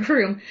bride and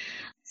groom.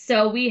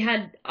 So we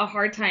had a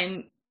hard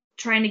time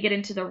trying to get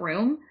into the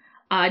room.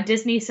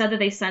 Disney said that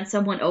they sent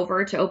someone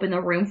over to open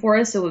the room for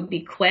us so it would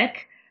be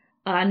quick.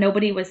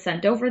 Nobody was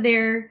sent over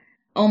there.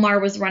 Omar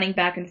was running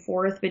back and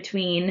forth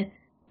between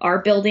our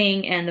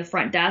building and the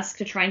front desk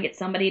to try and get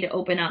somebody to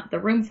open up the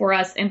room for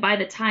us. And by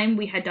the time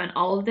we had done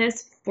all of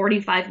this,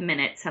 45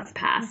 minutes have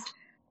passed.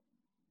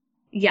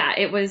 Yeah,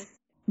 it was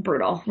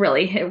brutal,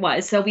 really. It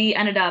was. So we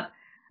ended up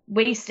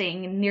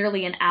wasting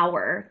nearly an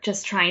hour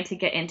just trying to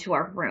get into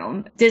our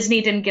room.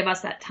 Disney didn't give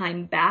us that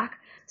time back.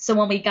 So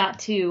when we got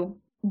to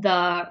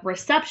the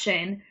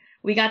reception,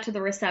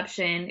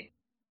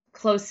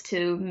 close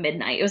to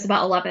midnight. It was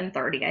about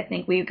 11:30. I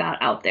think we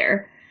got out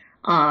there.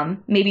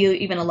 Maybe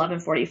even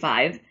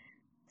 11:45.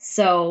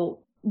 So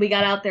we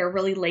got out there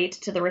really late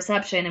to the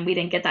reception, and we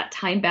didn't get that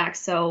time back.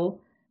 So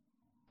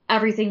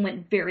everything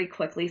went very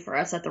quickly for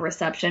us at the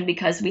reception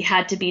because we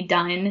had to be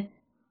done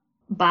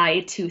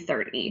by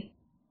 2:30.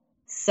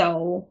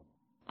 So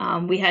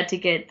we had to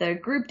get the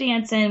group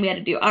dance in, we had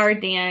to do our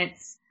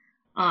dance,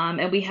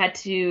 and we had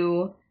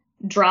to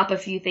drop a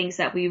few things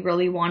that we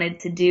really wanted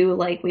to do.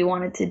 Like we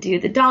wanted to do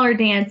the dollar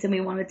dance, and we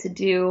wanted to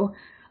do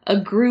a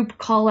group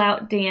call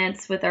out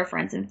dance with our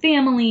friends and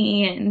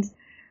family, and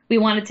we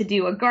wanted to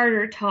do a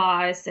garter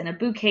toss and a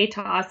bouquet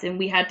toss, and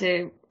we had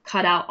to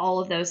cut out all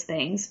of those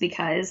things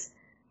because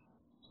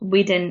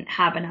we didn't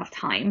have enough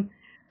time.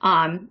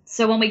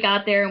 So when we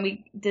got there and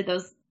we did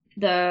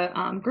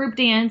the group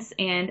dance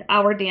and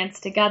our dance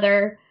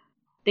together,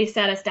 they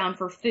sat us down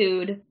for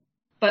food,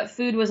 but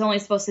food was only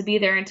supposed to be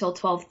there until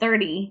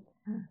 12:30.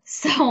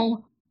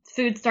 So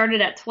food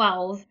started at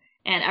 12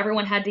 and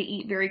everyone had to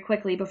eat very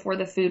quickly before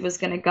the food was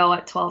going to go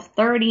at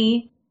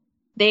 12:30.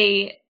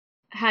 They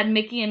had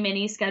Mickey and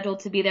Minnie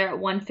scheduled to be there at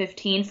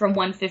 1:15, from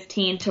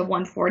 1:15 to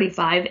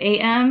 1:45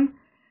 a.m.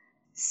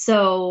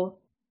 So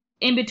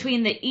in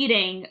between the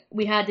eating,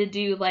 we had to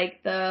do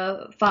like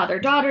the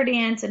father-daughter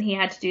dance, and he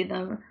had to do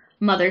the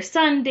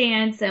mother-son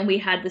dance, and we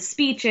had the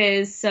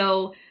speeches.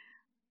 So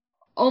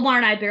Omar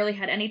and I barely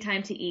had any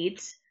time to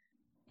eat.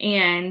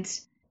 And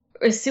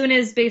as soon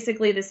as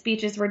basically the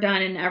speeches were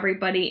done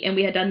and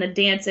we had done the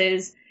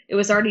dances, it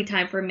was already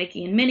time for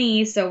Mickey and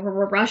Minnie. So we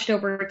were rushed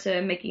over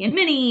to Mickey and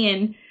Minnie,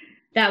 and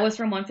that was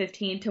from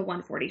 1:15 to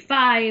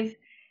 1:45.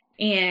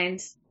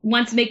 And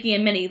once Mickey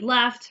and Minnie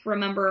left,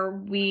 remember,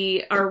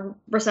 our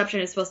reception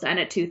is supposed to end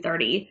at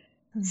 2:30.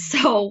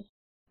 So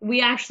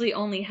we actually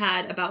only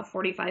had about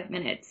 45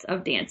 minutes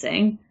of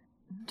dancing.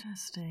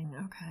 Interesting.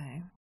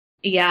 Okay.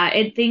 Yeah,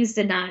 things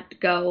did not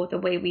go the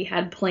way we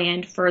had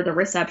planned for the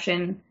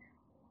reception,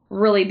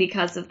 really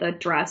because of the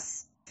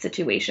dress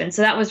situation.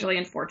 So that was really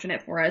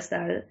unfortunate for us.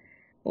 That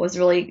was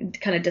really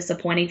kind of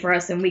disappointing for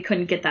us, and we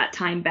couldn't get that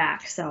time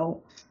back.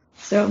 So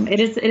it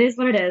is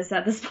what it is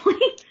at this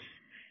point.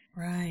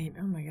 Right.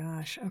 Oh my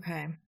gosh.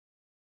 Okay.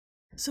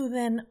 So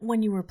then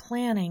when you were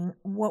planning,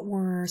 what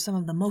were some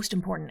of the most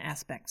important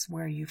aspects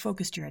where you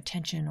focused your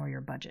attention or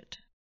your budget?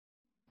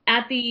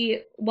 At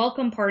the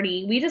welcome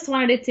party, we just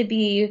wanted it to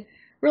be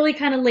really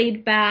kind of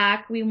laid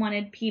back. We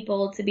wanted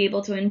people to be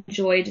able to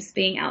enjoy just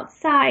being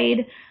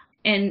outside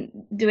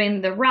and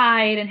doing the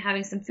ride and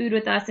having some food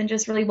with us and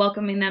just really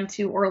welcoming them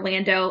to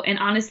Orlando. And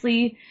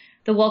honestly,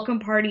 the welcome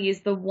party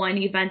is the one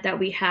event that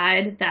we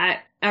had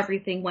that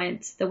everything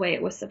went the way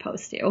it was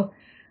supposed to.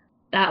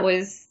 That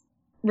was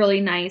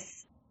really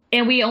nice.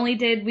 And we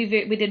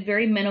did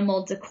very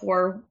minimal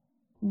decor.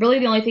 Really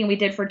the only thing we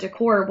did for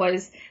decor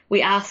was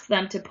we asked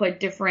them to put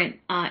different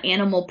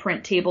animal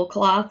print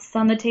tablecloths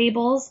on the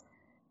tables.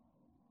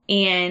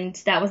 And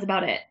that was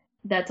about it.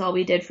 That's all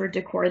we did for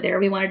decor there.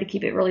 We wanted to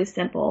keep it really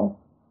simple.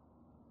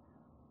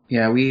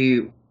 Yeah,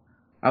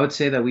 I would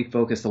say that we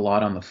focused a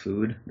lot on the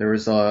food. There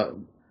was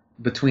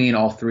between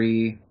all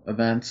three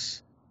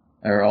events,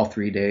 or all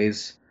 3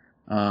 days,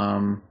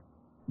 I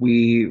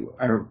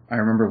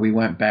remember we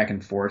went back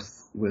and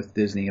forth with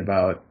Disney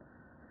about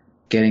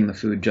getting the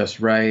food just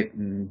right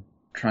and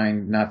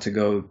trying not to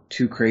go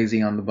too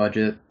crazy on the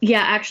budget. Yeah,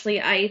 actually,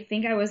 I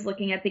think I was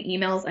looking at the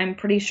emails. I'm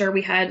pretty sure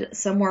we had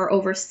somewhere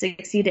over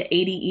 60 to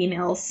 80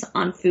 emails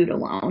on food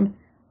alone.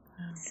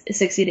 Wow.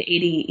 60 to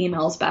 80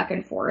 emails back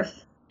and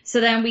forth. So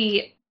then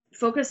we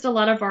focused a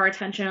lot of our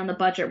attention on the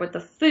budget with the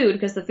food,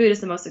 because the food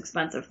is the most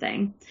expensive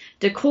thing.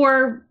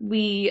 Decor,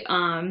 we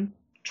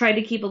tried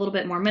to keep a little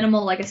bit more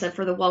minimal. Like I said,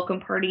 for the welcome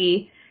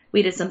party,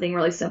 we did something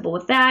really simple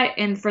with that.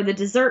 And for the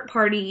dessert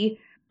party,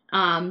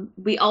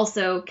 we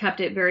also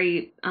kept it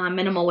very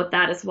minimal with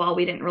that as well.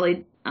 We didn't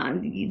really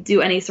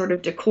do any sort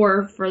of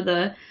decor for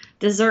the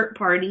dessert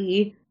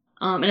party.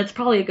 And it's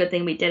probably a good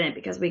thing we didn't,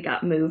 because we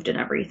got moved and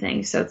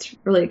everything. So it's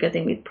really a good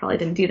thing we probably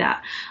didn't do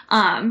that.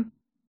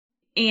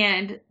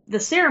 And the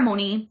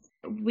ceremony,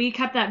 we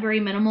kept that very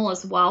minimal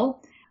as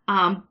well.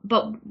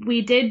 But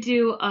we did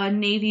do a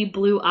navy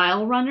blue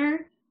aisle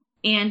runner,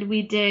 and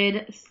we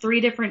did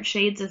 3 different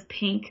shades of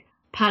pink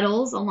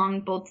petals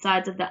along both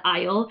sides of the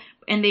aisle,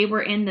 and they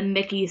were in the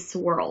Mickey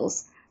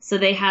swirls. So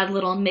they had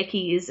little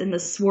Mickeys in the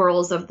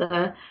swirls of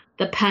the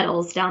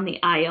petals down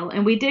the aisle.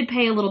 And we did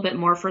pay a little bit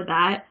more for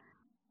that,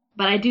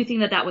 but I do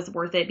think that was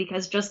worth it,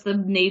 because just the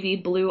navy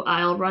blue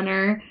aisle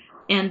runner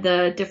and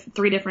the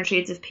 3 different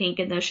shades of pink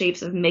and the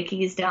shapes of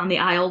Mickeys down the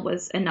aisle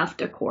was enough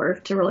decor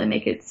to really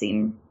make it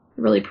seem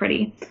really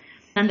pretty.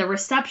 And the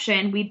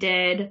reception, we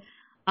did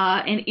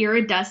an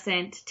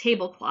iridescent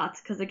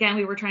tablecloth, because again,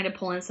 we were trying to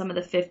pull in some of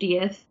the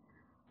 50th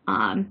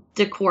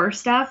decor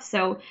stuff.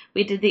 So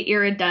we did the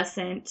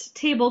iridescent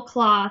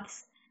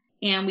tablecloths,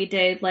 and we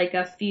did like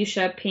a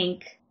fuchsia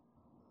pink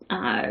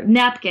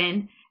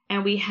napkin,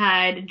 and we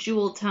had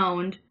jewel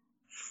toned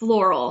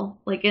floral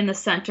like in the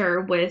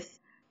center with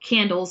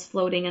candles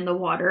floating in the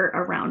water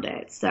around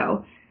it.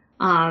 So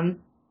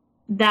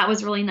that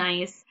was really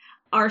nice.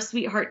 Our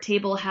sweetheart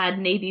table had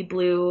navy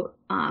blue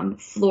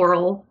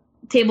floral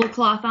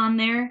tablecloth on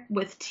there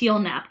with teal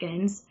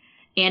napkins,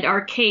 and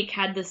our cake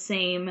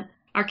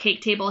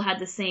table had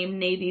the same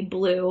navy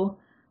blue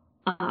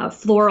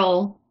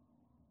floral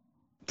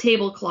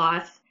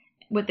tablecloth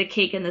with the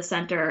cake in the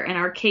center, and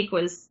our cake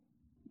was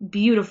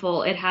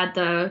beautiful. It had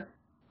the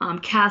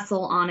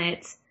castle on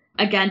it,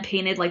 again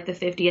painted like the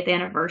 50th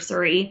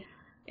anniversary,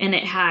 and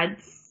it had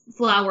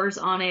flowers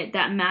on it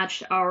that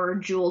matched our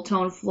jewel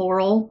tone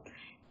floral.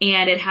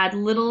 and it had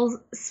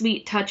little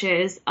sweet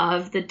touches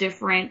of the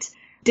different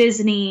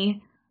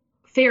Disney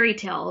fairy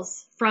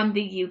tales from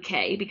the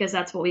UK, because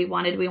that's what we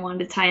wanted. We wanted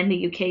to tie in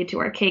the UK to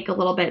our cake a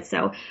little bit.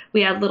 So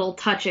we had little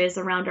touches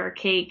around our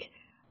cake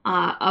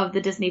of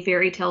the Disney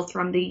fairy tales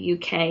from the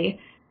UK.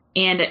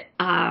 And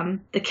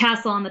the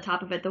castle on the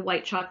top of it, the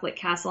white chocolate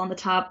castle on the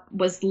top,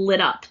 was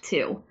lit up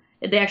too.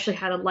 They actually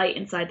had a light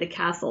inside the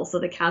castle, so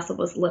the castle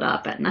was lit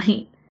up at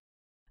night.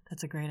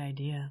 That's a great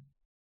idea.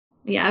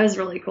 Yeah, it was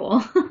really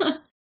cool.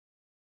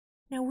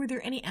 Now, were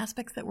there any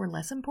aspects that were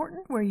less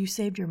important where you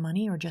saved your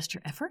money or just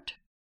your effort?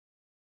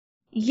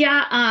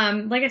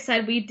 Yeah, like I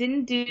said, we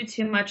didn't do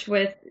too much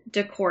with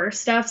decor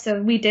stuff,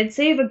 so we did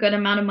save a good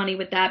amount of money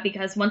with that,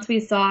 because once we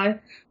saw,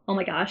 oh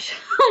my gosh,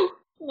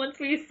 once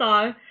we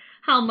saw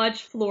how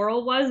much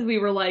floral was, we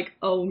were like,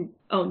 oh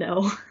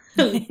no,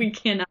 we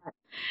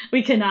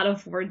cannot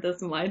afford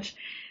this much.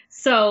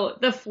 So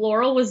the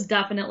floral was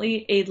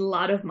definitely a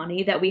lot of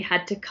money that we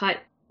had to cut.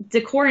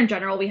 Decor in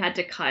general, we had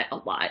to cut a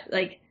lot.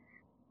 Like,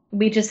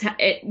 we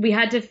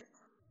had to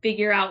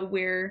figure out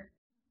where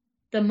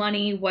the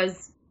money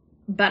was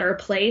better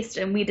placed,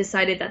 and we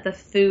decided that the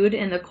food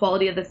and the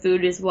quality of the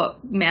food is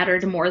what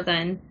mattered more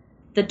than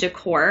the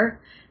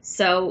decor.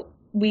 So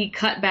we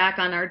cut back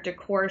on our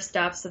decor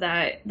stuff so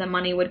that the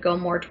money would go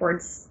more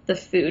towards the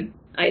food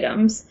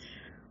items.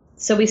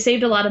 So we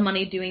saved a lot of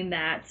money doing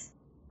that.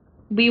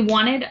 We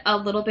wanted a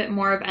little bit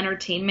more of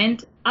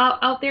entertainment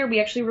out there.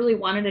 We actually really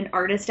wanted an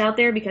artist out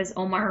there, because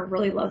Omar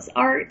really loves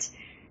art,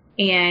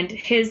 and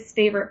his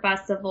favorite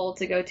festival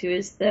to go to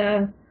is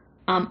the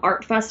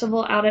art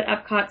festival out at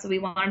Epcot. So we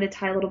wanted to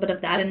tie a little bit of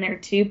that in there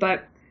too,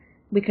 but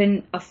we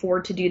couldn't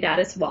afford to do that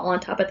as well on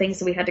top of things,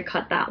 so we had to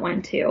cut that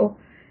one too.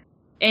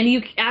 And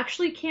you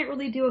actually can't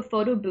really do a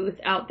photo booth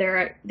out there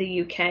at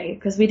the UK,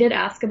 because we did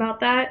ask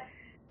about that,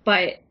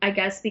 but I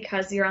guess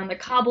because you're on the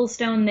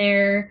cobblestone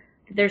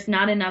there's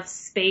not enough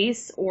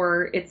space,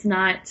 or it's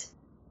not,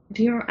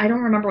 I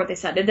don't remember what they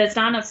said. There's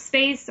not enough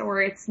space,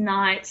 or it's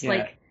not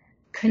like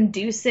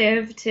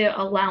conducive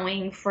to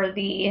allowing for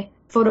the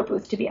photo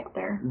booth to be out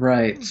there.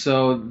 Right.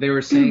 So they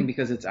were saying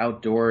because it's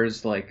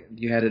outdoors, like,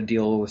 you had to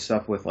deal with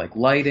stuff with like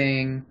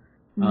lighting.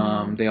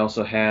 They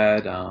also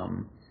had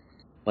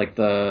like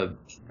the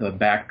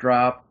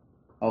backdrop.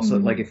 Also,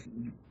 like, if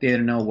they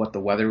didn't know what the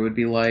weather would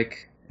be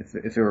like, if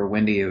it were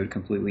windy, it would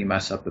completely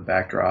mess up the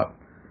backdrop.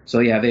 So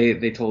yeah,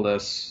 they told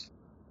us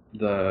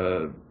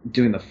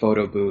doing the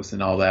photo booth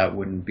and all that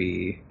wouldn't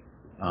be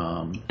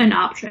an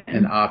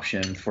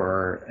option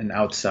for an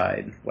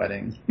outside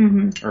wedding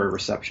or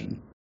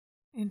reception.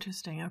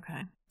 Interesting.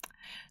 Okay.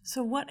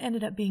 So what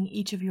ended up being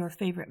each of your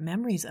favorite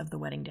memories of the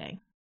wedding day?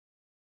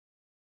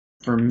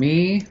 For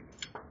me,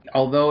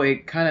 although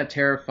it kind of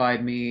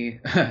terrified me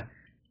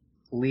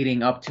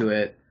leading up to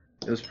it,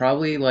 it was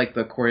probably like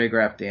the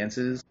choreographed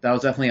dances. That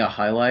was definitely a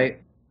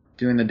highlight,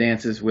 doing the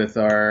dances with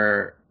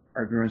our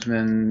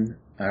groomsmen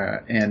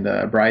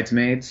and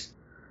bridesmaids,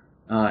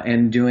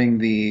 and doing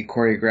the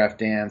choreographed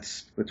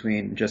dance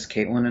between just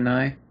Caitlin and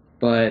I.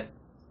 But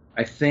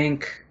I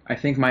think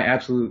my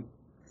absolute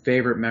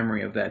favorite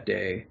memory of that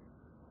day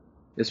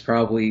is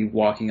probably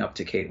walking up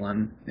to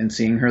Caitlin and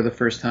seeing her the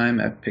first time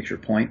at Picture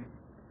Point.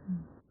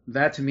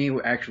 That to me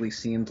actually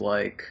seemed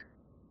like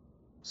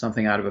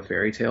something out of a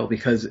fairy tale,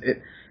 because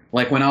it,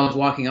 like, when I was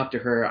walking up to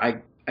her,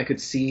 I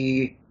could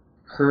see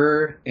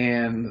her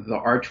and the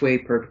archway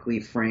perfectly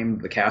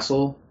framed the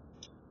castle.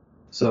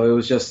 So it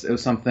was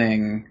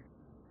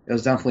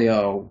definitely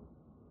a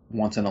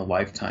once in a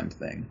lifetime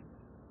thing.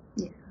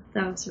 Yeah,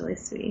 that was really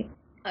sweet.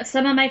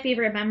 Some of my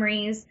favorite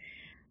memories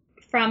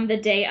from the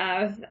day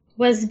of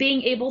was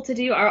being able to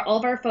do all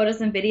of our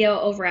photos and video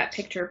over at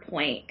Picture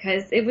Point,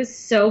 because it was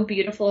so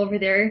beautiful over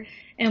there,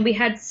 and we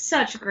had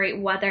such great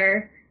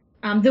weather.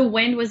 The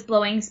wind was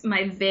blowing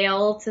my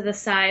veil to the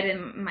side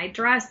and my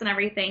dress and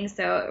everything,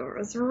 so it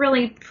was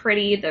really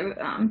pretty.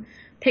 The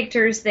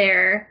pictures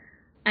there,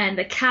 and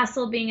the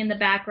castle being in the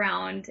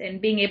background, and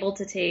being able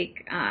to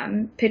take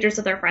pictures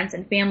with our friends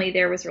and family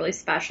there was really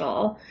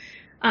special.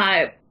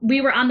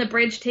 We were on the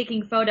bridge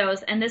taking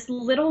photos, and this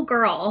little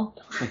girl,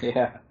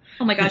 yeah.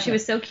 Oh my gosh, she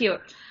was so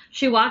cute.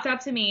 She walked up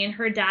to me, and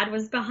her dad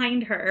was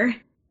behind her,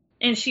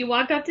 and she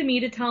walked up to me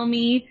to tell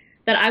me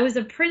that I was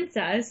a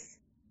princess.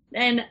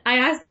 And I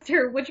asked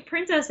her, which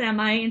princess am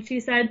I? And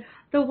she said,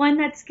 the one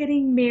that's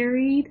getting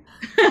married.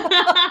 And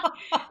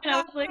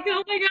I was like,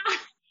 oh my God.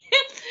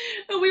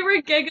 And we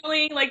were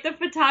giggling, like the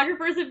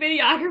photographers and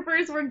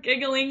videographers were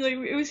giggling. Like,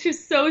 it was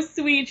just so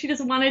sweet. She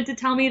just wanted to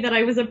tell me that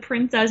I was a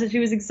princess, and she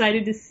was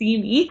excited to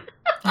see me.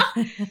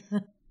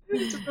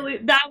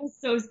 That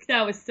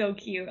was so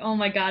cute. Oh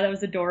my God, that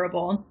was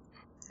adorable.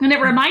 And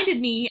it reminded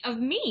me of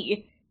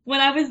me when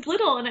I was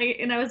little,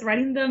 and I was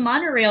riding the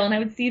monorail, and I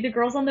would see the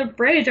girls on the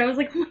bridge. I was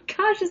like, oh my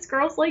gosh, this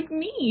girl's like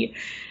me.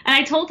 And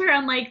I told her,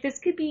 I'm like, this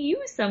could be you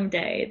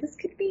someday. This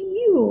could be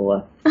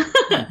you. So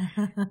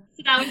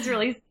that was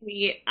really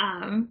sweet.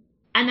 And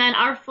then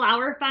our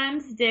flower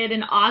femmes did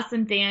an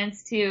awesome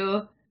dance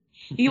to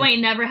You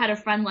Ain't Never Had a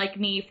Friend Like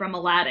Me from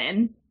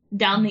Aladdin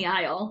down the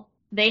aisle.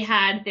 they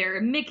had their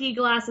Mickey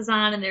glasses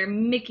on and their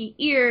Mickey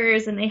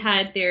ears, and they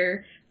had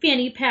their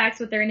fanny packs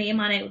with their name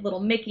on it with little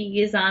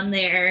Mickeys on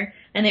there,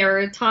 and they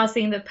were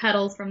tossing the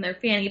petals from their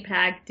fanny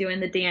pack, doing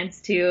the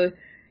dance to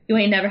You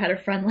Ain't Never Had a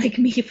Friend Like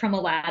Me from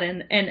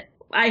Aladdin. And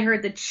I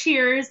heard the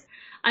cheers,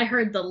 I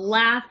heard the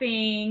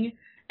laughing,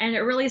 and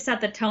it really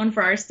set the tone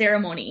for our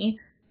ceremony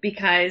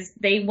because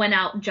they went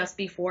out just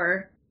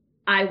before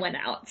I went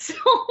out. So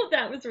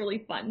that was really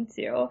fun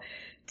too,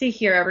 to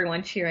hear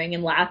everyone cheering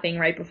and laughing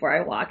right before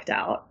I walked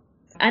out.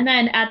 And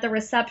then at the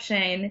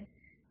reception,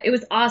 it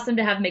was awesome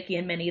to have Mickey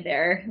and Minnie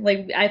there.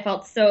 Like, I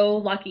felt so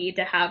lucky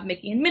to have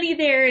Mickey and Minnie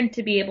there and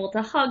to be able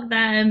to hug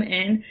them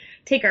and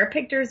take our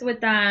pictures with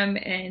them.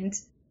 And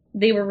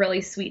they were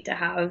really sweet to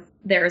have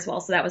there as well.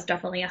 So that was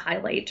definitely a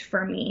highlight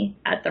for me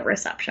at the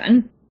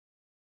reception.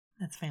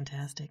 That's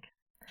fantastic.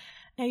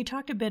 Now, you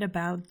talked a bit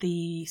about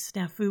the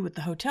snafu with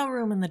the hotel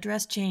room and the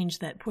dress change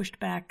that pushed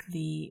back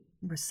the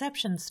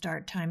reception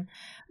start time.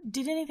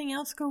 Did anything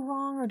else go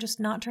wrong or just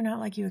not turn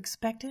out like you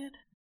expected?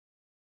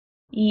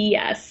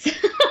 Yes.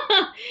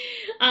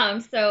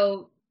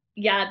 So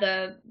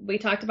yeah, we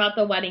talked about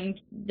the wedding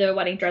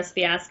dress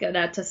fiasco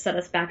that just set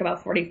us back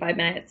about 45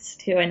 minutes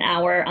to an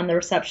hour on the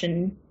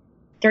reception,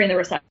 during the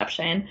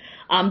reception.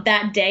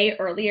 That day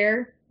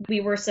earlier,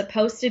 we were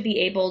supposed to be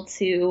able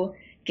to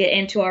get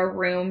into our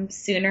room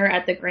sooner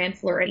at the Grand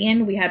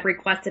Floridian. We had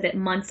requested it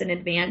months in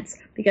advance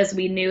because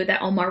we knew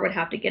that Omar would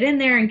have to get in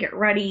there and get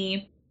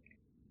ready,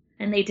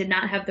 and they did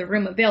not have the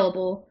room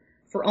available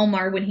for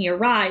Omar when he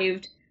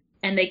arrived.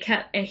 And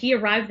he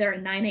arrived there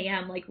at 9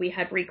 a.m. like we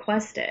had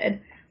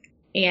requested.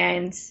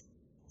 And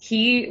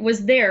he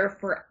was there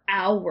for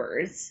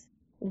hours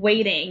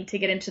waiting to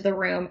get into the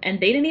room. And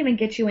they didn't even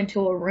get you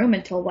into a room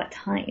until what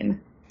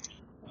time?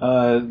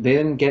 They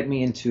didn't get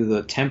me into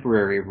the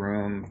temporary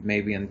room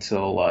maybe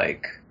until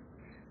like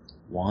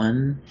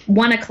 1.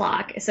 1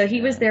 o'clock. So he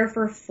was there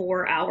for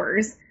 4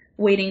 hours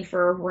waiting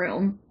for a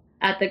room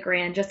at the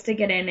Grand just to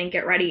get in and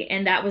get ready.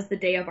 And that was the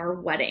day of our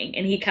wedding.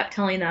 And he kept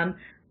telling them,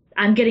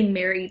 I'm getting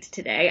married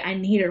today. I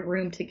need a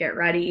room to get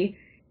ready.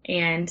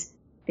 And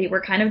they were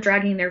kind of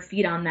dragging their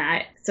feet on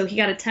that. So he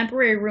got a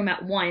temporary room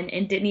at 1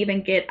 and didn't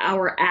even get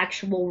our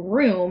actual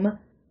room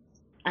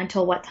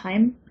until what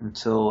time?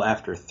 Until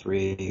after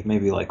 3,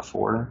 maybe like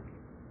 4.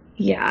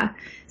 Yeah.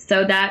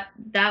 So that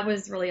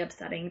was really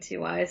upsetting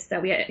to us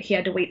that he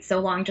had to wait so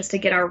long just to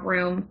get our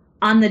room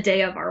on the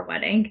day of our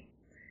wedding.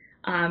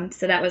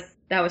 So that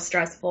was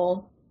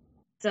stressful.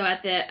 So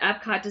at the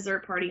Epcot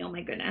dessert party, oh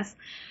my goodness.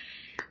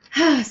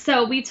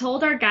 So we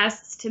told our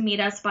guests to meet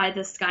us by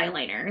the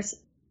Skyliners.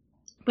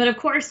 But of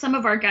course, some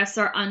of our guests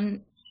are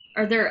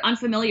they're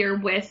unfamiliar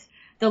with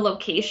the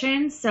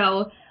location.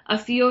 So a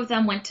few of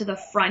them went to the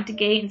front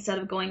gate instead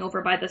of going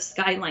over by the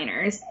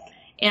Skyliners.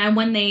 And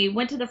when they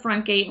went to the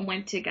front gate and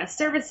went to guest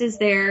services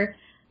there,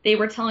 they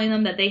were telling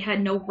them that they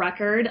had no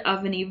record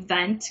of an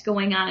event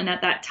going on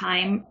at that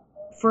time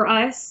for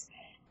us.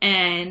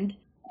 And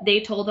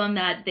they told them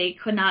that they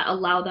could not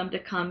allow them to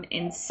come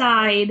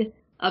inside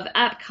of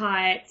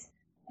Epcot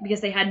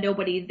because they had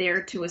nobody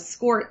there to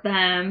escort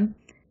them.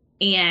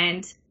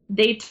 And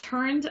they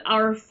turned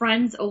our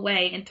friends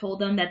away and told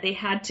them that they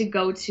had to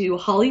go to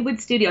Hollywood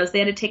Studios. They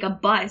had to take a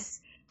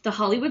bus to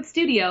Hollywood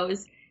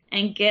Studios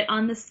and get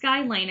on the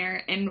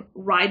Skyliner and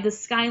ride the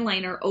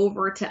Skyliner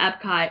over to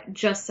Epcot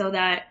just so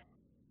that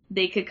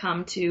they could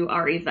come to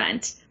our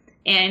event.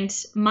 And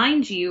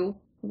mind you,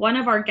 one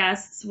of our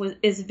guests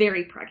is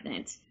very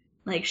pregnant.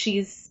 Like,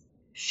 she's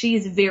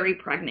very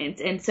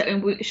pregnant.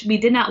 And we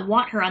did not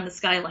want her on the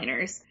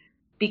Skyliners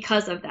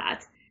because of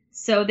that.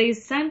 So they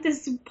sent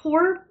this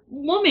poor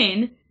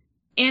woman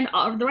and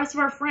the rest of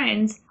our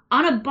friends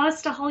on a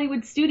bus to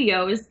Hollywood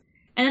Studios.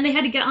 And then they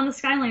had to get on the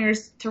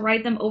Skyliners to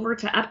ride them over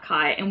to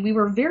Epcot. And we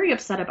were very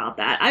upset about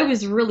that. I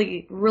was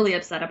really, really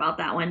upset about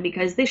that one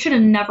because they should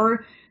have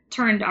never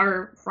turned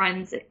our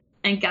friends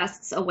and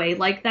guests away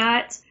like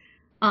that.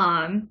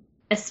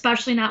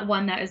 Especially not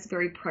one that is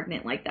very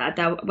pregnant like that.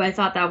 I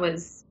thought that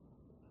was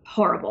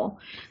horrible.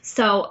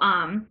 So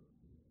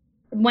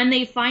when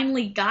they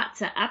finally got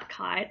to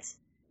Epcot,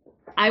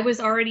 I was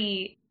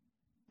already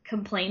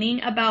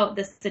complaining about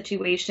the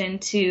situation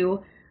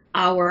to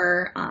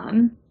our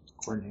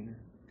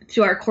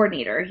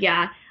coordinator.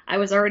 Yeah, I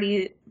was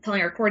already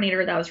telling our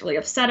coordinator that I was really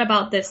upset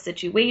about this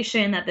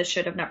situation, that this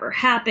should have never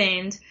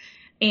happened.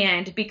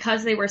 And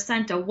because they were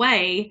sent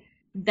away,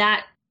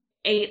 that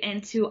ate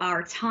into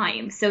our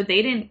time. So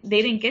they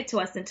didn't get to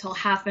us until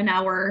half an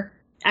hour,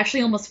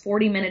 actually almost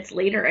 40 minutes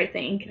later, I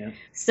think. Yeah.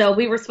 So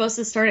we were supposed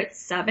to start at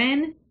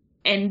 7,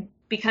 and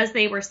because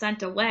they were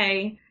sent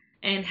away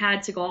and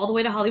had to go all the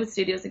way to Hollywood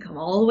Studios and come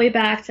all the way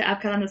back to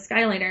Epcot on the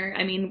Skyliner,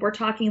 I mean, we're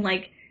talking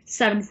like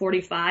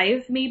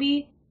 7:45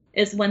 maybe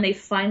is when they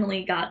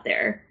finally got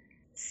there.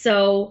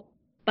 So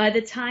by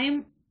the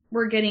time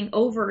we're getting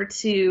over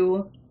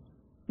to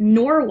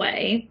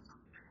Norway,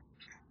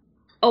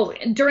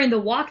 during the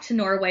walk to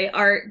Norway,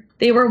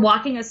 they were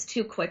walking us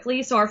too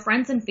quickly. So our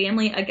friends and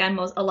family, again,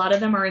 a lot of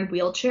them are in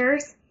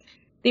wheelchairs.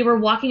 They were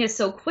walking us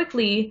so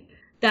quickly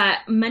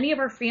that many of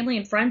our family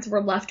and friends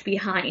were left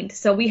behind.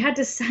 So we had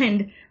to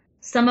send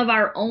some of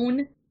our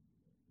own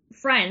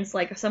friends,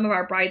 like some of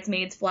our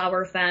bridesmaids,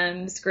 flower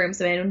femmes,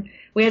 groomsmen,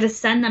 we had to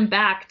send them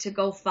back to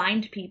go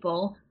find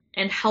people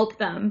and help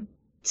them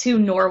to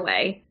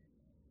Norway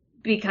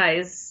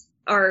because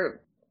our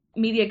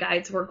media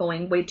guides were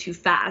going way too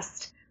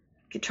fast,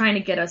 trying to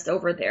get us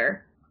over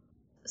there.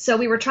 So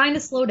we were trying to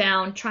slow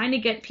down, trying to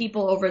get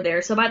people over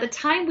there. So by the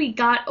time we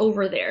got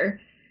over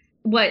there,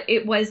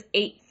 it was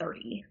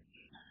 8:30.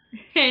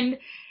 And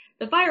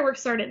the fireworks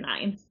started at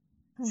 9.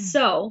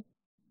 So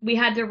we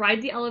had to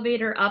ride the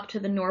elevator up to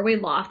the Norway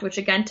loft, which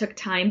again took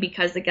time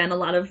because again a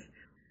lot of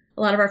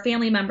our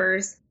family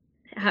members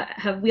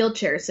have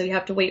wheelchairs, so you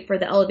have to wait for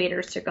the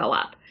elevators to go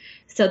up.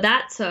 So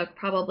that took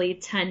probably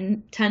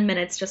 10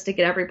 minutes just to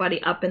get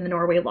everybody up in the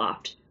Norway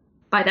loft.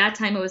 By that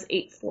time it was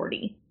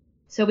 8:40.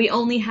 So we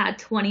only had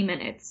 20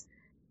 minutes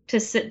to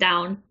sit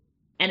down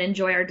and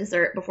enjoy our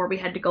dessert before we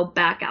had to go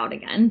back out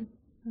again.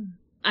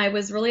 I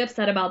was really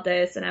upset about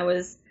this, and I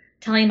was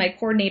telling my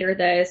coordinator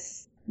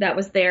this that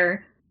was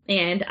there,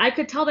 and I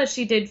could tell that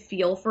she did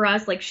feel for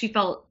us. Like she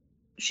felt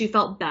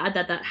bad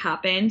that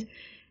happened.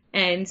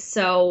 And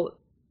so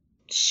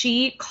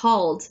she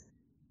called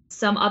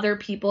some other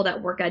people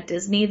that work at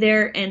Disney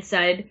there and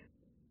said,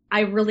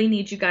 I really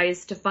need you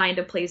guys to find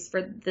a place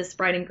for this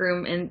bride and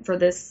groom and for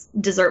this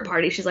dessert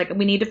party. She's like,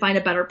 we need to find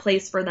a better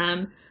place for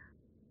them.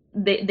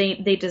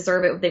 They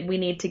deserve it. We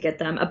need to get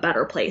them a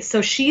better place.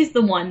 So she's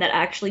the one that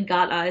actually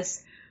got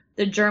us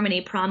the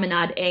Germany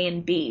Promenade A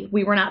and B.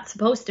 We were not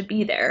supposed to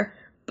be there,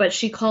 but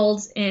she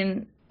called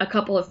in a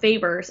couple of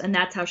favors, and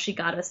that's how she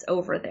got us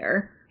over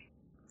there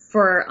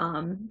for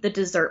the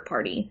dessert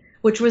party,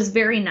 which was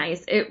very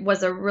nice. It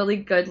was a really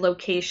good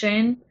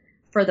location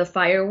for the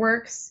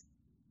fireworks,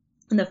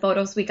 and the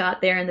photos we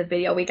got there and the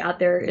video we got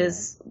there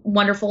is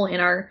wonderful,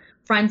 and our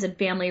friends and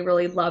family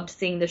really loved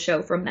seeing the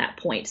show from that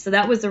point. So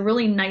that was a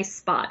really nice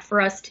spot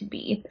for us to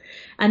be.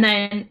 And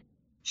then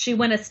she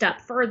went a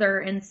step further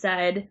and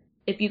said,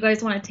 if you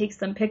guys want to take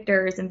some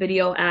pictures and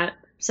video at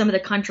some of the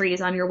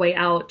countries on your way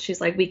out,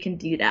 she's like, we can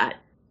do that.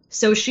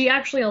 So she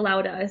actually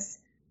allowed us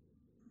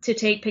to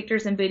take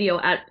pictures and video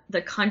at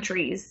the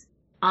countries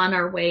on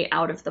our way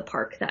out of the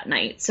park that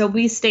night. So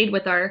we stayed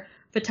with our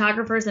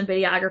photographers and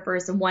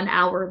videographers 1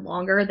 hour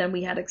longer than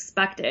we had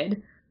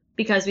expected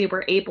because we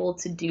were able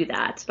to do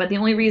that. But the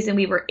only reason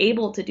we were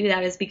able to do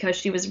that is because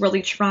she was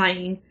really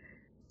trying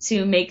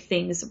to make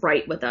things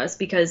right with us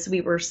because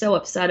we were so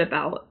upset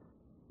about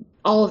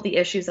all of the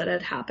issues that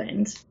had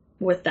happened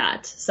with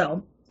that.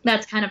 So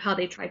that's kind of how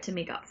they tried to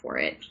make up for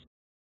it.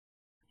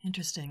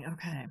 Interesting.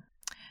 Okay.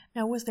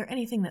 Now, was there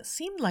anything that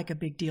seemed like a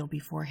big deal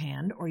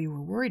beforehand or you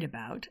were worried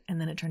about, and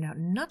then it turned out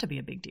not to be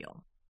a big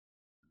deal?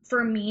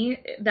 For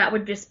me, that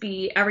would just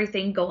be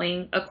everything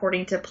going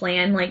according to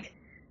plan. Like,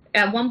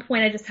 at one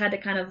point, I just had to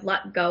kind of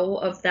let go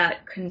of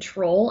that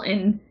control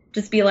and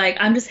just be like,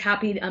 I'm just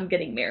happy I'm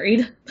getting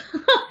married.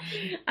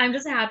 I'm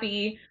just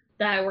happy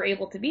that we're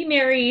able to be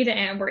married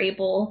and we're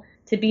able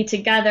to be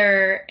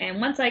together.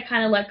 And once I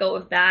kind of let go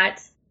of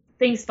that,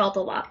 things felt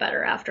a lot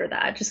better after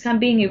that. Just kind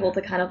of being able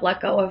to kind of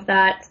let go of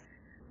that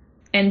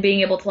and being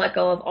able to let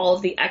go of all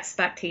of the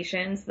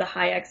expectations, the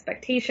high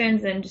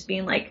expectations, and just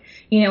being like,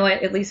 you know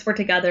what, at least we're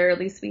together. At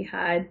least we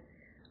have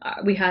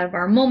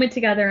our moment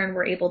together and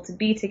we're able to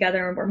be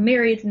together and we're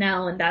married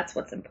now. And that's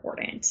what's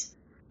important.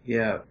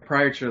 Yeah.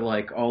 Prior to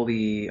like all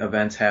the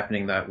events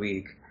happening that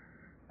week,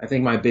 I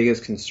think my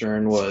biggest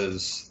concern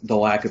was the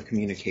lack of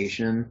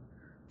communication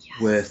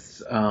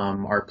with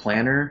our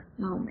planner.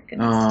 Oh my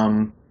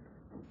goodness.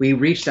 We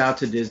reached out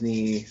to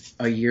Disney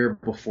a year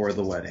before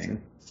the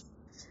wedding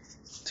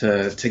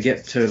to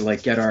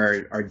get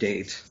our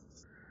date,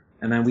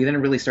 and then we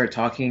didn't really start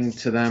talking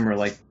to them or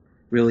like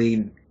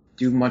really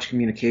do much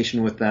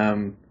communication with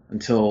them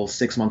until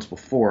 6 months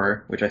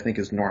before, which I think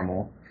is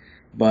normal.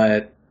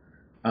 But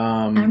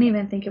I don't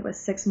even think it was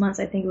 6 months.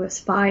 I think it was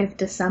 5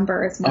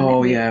 December. It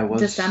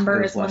was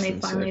December is when they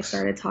finally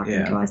started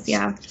talking to us.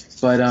 Yeah.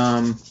 But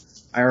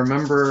I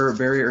remember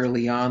very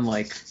early on,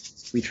 like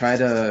we tried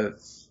to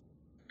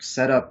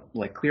set up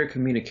like clear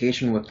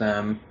communication with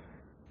them,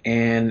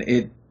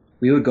 and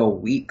we would go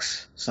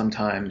weeks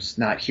sometimes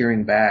not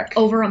hearing back.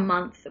 Over a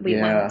month we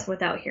went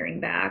without hearing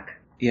back.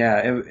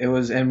 Yeah, it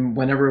was, and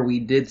whenever we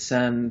did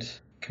send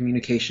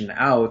communication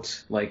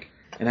out, like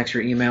an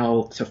extra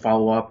email to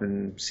follow up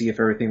and see if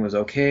everything was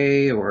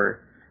okay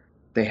or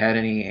they had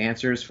any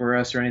answers for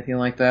us or anything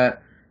like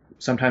that,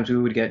 sometimes we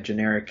would get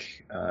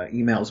generic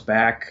emails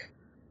back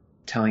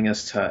telling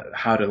us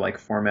how to like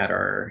format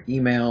our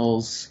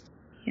emails.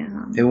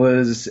 Yeah. It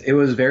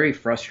was very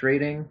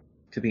frustrating,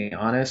 to be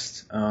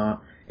honest.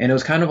 And it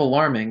was kind of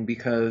alarming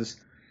because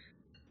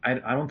I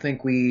don't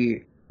think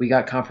we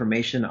got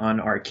confirmation on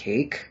our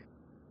cake,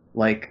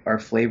 like our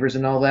flavors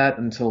and all that,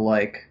 until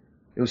like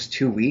it was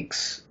 2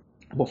 weeks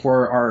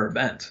before our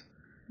event.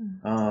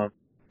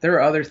 There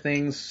are other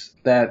things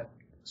that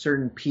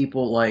certain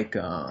people like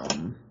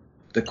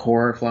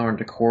decor, flower and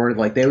decor,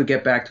 like they would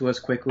get back to us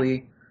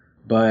quickly,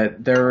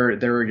 but there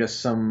were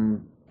just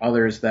some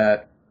others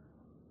that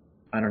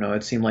I don't know,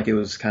 it seemed like it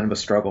was kind of a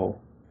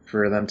struggle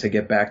for them to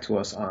get back to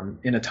us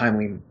in a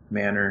timely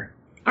manner.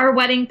 Our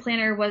wedding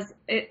planner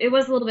it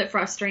was a little bit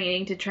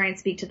frustrating to try and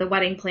speak to the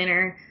wedding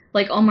planner.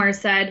 Like Omar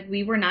said,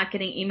 we were not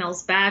getting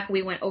emails back.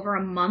 We went over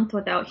a month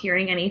without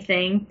hearing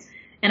anything.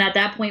 And at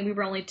that point, we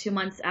were only 2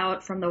 months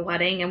out from the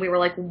wedding, and we were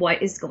like,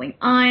 what is going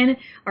on?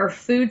 Our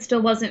food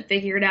still wasn't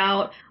figured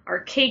out. Our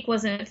cake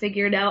wasn't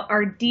figured out.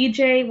 Our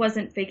DJ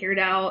wasn't figured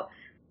out.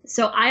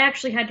 So I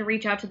actually had to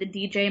reach out to the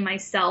DJ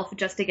myself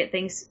just to get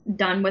things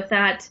done with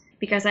that,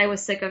 because I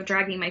was sick of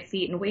dragging my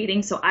feet and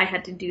waiting. So I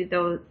had to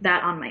do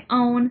that on my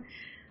own.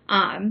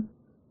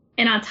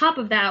 And on top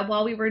of that,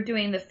 while we were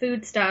doing the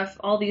food stuff,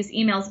 all these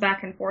emails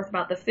back and forth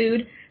about the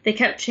food, they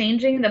kept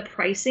changing the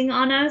pricing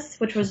on us,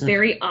 which was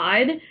very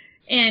odd.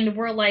 And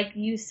we're like,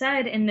 you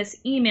said in this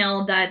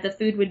email that the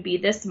food would be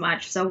this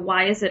much, so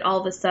why is it all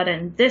of a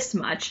sudden this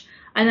much?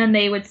 And then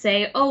they would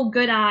say, oh,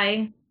 good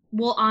eye,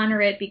 we'll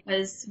honor it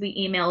because we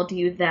emailed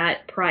you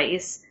that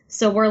price.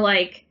 So we're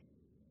like,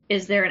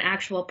 is there an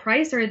actual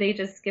price, or are they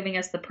just giving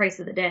us the price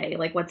of the day?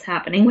 Like, what's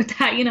happening with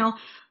that,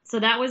 So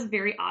that was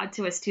very odd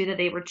to us, too, that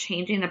they were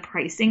changing the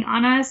pricing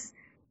on us.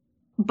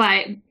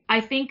 But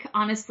I think,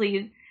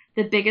 honestly,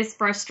 the biggest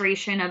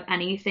frustration of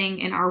anything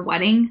in our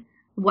wedding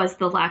was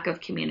the lack of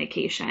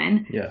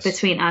communication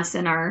between us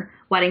and our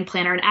wedding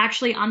planner. And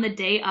actually, on the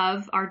day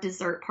of our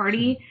dessert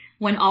party,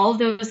 when all of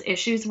those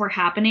issues were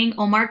happening,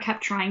 Omar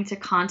kept trying to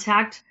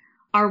contact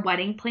our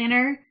wedding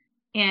planner,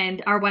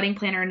 and our wedding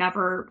planner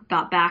never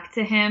got back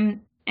to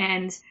him.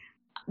 And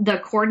the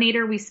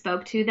coordinator we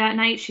spoke to that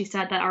night, she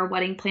said that our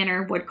wedding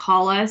planner would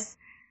call us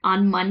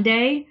on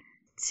Monday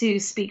to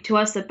speak to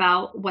us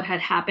about what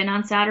had happened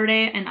on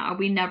Saturday, and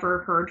we never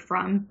heard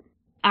from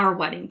our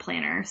wedding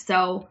planner.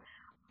 So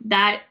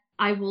that,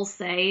 I will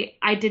say,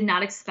 I did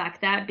not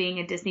expect that being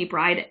a Disney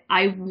bride.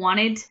 I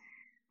wanted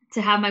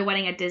to have my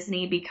wedding at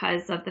Disney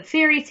because of the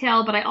fairy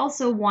tale, but I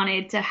also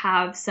wanted to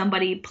have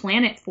somebody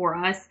plan it for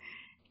us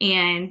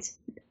and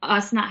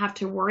us not have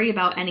to worry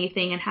about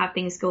anything and have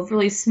things go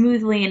really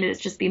smoothly and it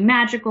just be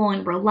magical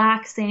and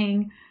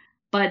relaxing.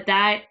 But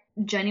that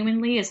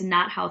genuinely is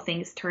not how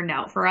things turned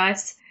out for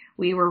us.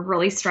 We were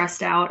really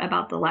stressed out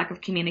about the lack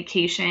of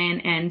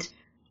communication, and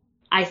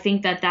I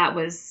think that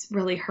was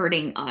really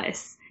hurting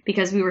us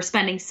because we were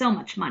spending so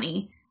much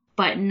money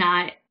but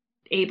not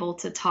able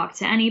to talk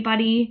to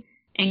anybody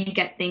and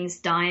get things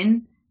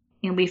done.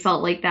 And we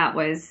felt like that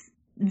was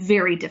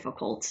very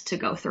difficult to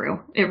go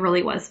through. It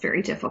really was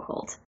very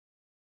difficult.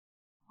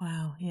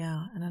 Wow,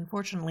 yeah. And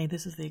unfortunately,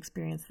 this is the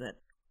experience that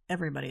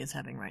everybody is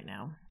having right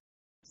now.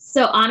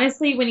 So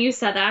honestly, when you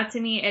said that to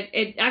me,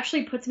 it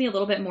actually puts me a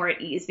little bit more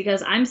at ease,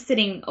 because I'm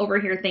sitting over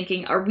here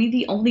thinking, are we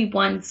the only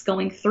ones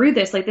going through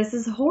this? Like, this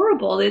is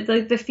horrible.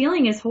 The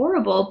feeling is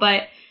horrible,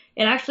 but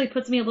it actually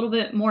puts me a little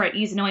bit more at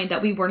ease knowing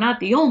that we were not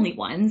the only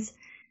ones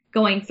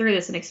going through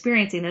this and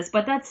experiencing this.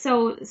 But that's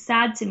so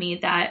sad to me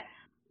that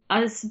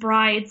us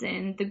brides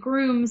and the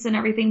grooms and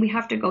everything, we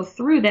have to go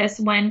through this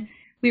when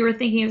we were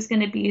thinking it was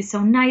going to be so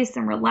nice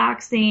and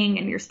relaxing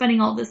and you're spending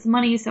all this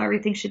money, so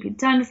everything should be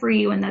done for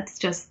you. And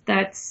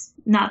that's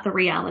not the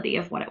reality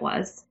of what it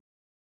was.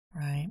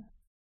 Right.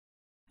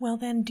 Well,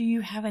 then, do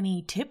you have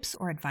any tips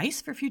or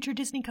advice for future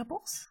Disney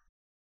couples?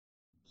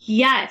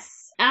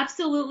 Yes,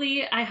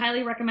 absolutely. I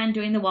highly recommend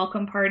doing the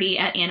welcome party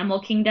at Animal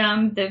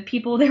Kingdom. The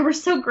people there were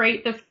so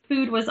great. The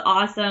food was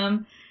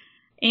awesome.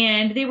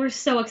 And they were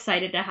so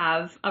excited to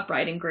have a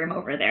bride and groom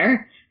over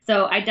there.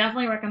 So I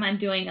definitely recommend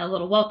doing a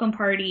little welcome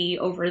party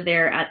over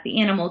there at the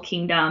Animal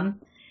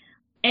Kingdom.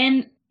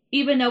 And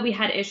even though we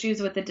had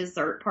issues with the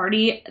dessert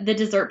party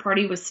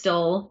was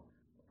still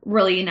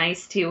really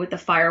nice too, with the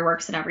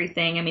fireworks and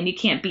everything. I mean, you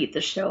can't beat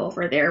the show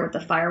over there with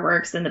the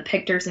fireworks, and the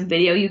pictures and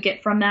video you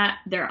get from that,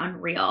 they're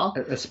unreal.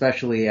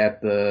 Especially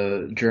at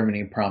the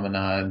Germany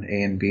Promenade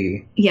A and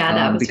B. Yeah,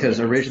 that was because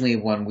really nice. Originally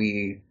when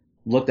we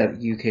looked at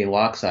UK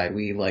Lochside,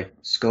 we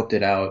scoped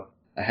it out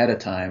ahead of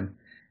time,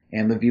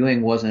 and the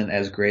viewing wasn't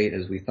as great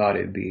as we thought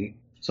it'd be.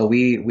 So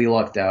we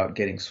lucked out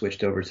getting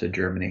switched over to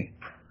Germany.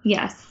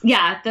 Yes.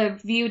 Yeah, the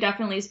view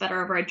definitely is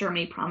better over at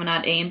Germany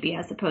Promenade A and B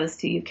as opposed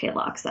to UK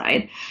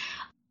Lochside.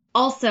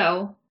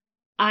 Also,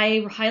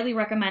 I highly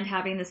recommend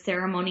having the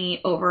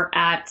ceremony over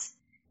at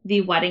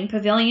the wedding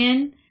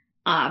pavilion.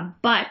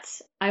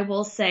 But I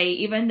will say,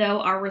 even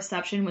though our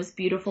reception was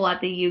beautiful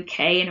at the UK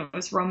and it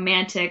was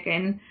romantic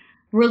and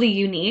really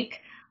unique,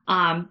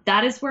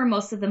 that is where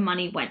most of the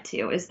money went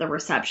to, is the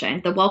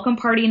reception. The welcome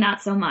party,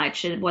 not so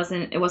much. It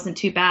wasn't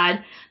too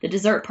bad. The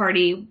dessert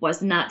party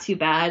was not too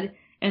bad,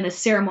 and the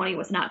ceremony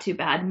was not too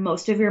bad.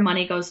 Most of your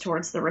money goes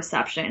towards the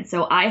reception.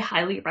 So I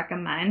highly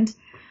recommend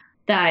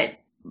that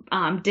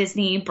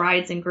Disney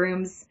brides and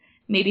grooms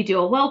maybe do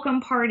a welcome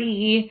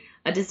party,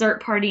 a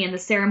dessert party, and the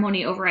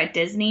ceremony over at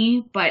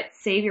Disney, but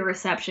save your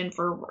reception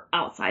for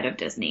outside of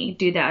Disney.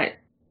 Do that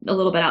a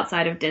little bit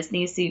outside of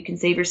Disney so you can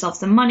save yourself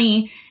some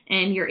money,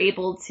 and you're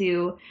able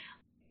to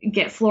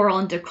get floral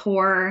and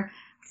decor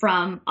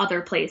from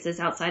other places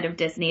outside of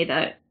Disney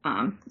that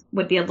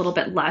would be a little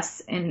bit less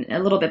and a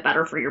little bit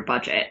better for your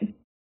budget.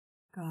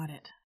 Got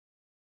it.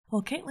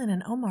 Well, Caitlin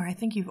and Omar, I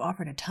think you've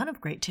offered a ton of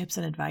great tips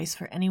and advice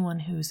for anyone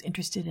who's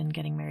interested in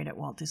getting married at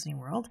Walt Disney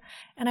World,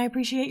 and I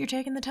appreciate your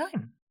taking the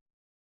time.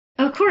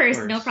 Of course,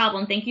 no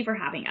problem. Thank you for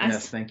having us.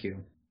 Yes, thank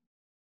you.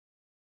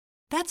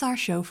 That's our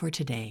show for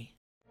today.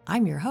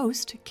 I'm your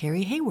host,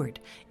 Carrie Hayward,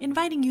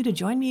 inviting you to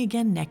join me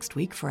again next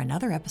week for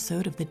another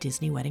episode of the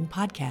Disney Wedding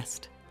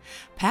Podcast.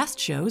 Past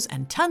shows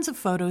and tons of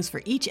photos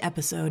for each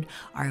episode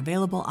are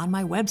available on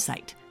my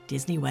website,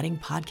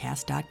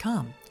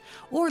 DisneyWeddingPodcast.com,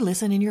 or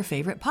listen in your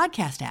favorite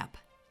podcast app.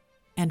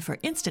 And for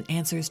instant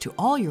answers to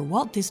all your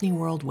Walt Disney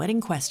World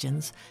wedding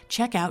questions,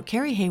 check out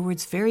Carrie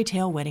Hayward's Fairy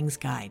Tale Weddings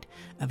Guide,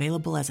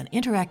 available as an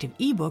interactive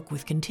ebook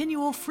with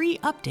continual free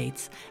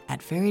updates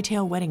at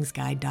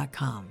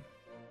fairytaleweddingsguide.com.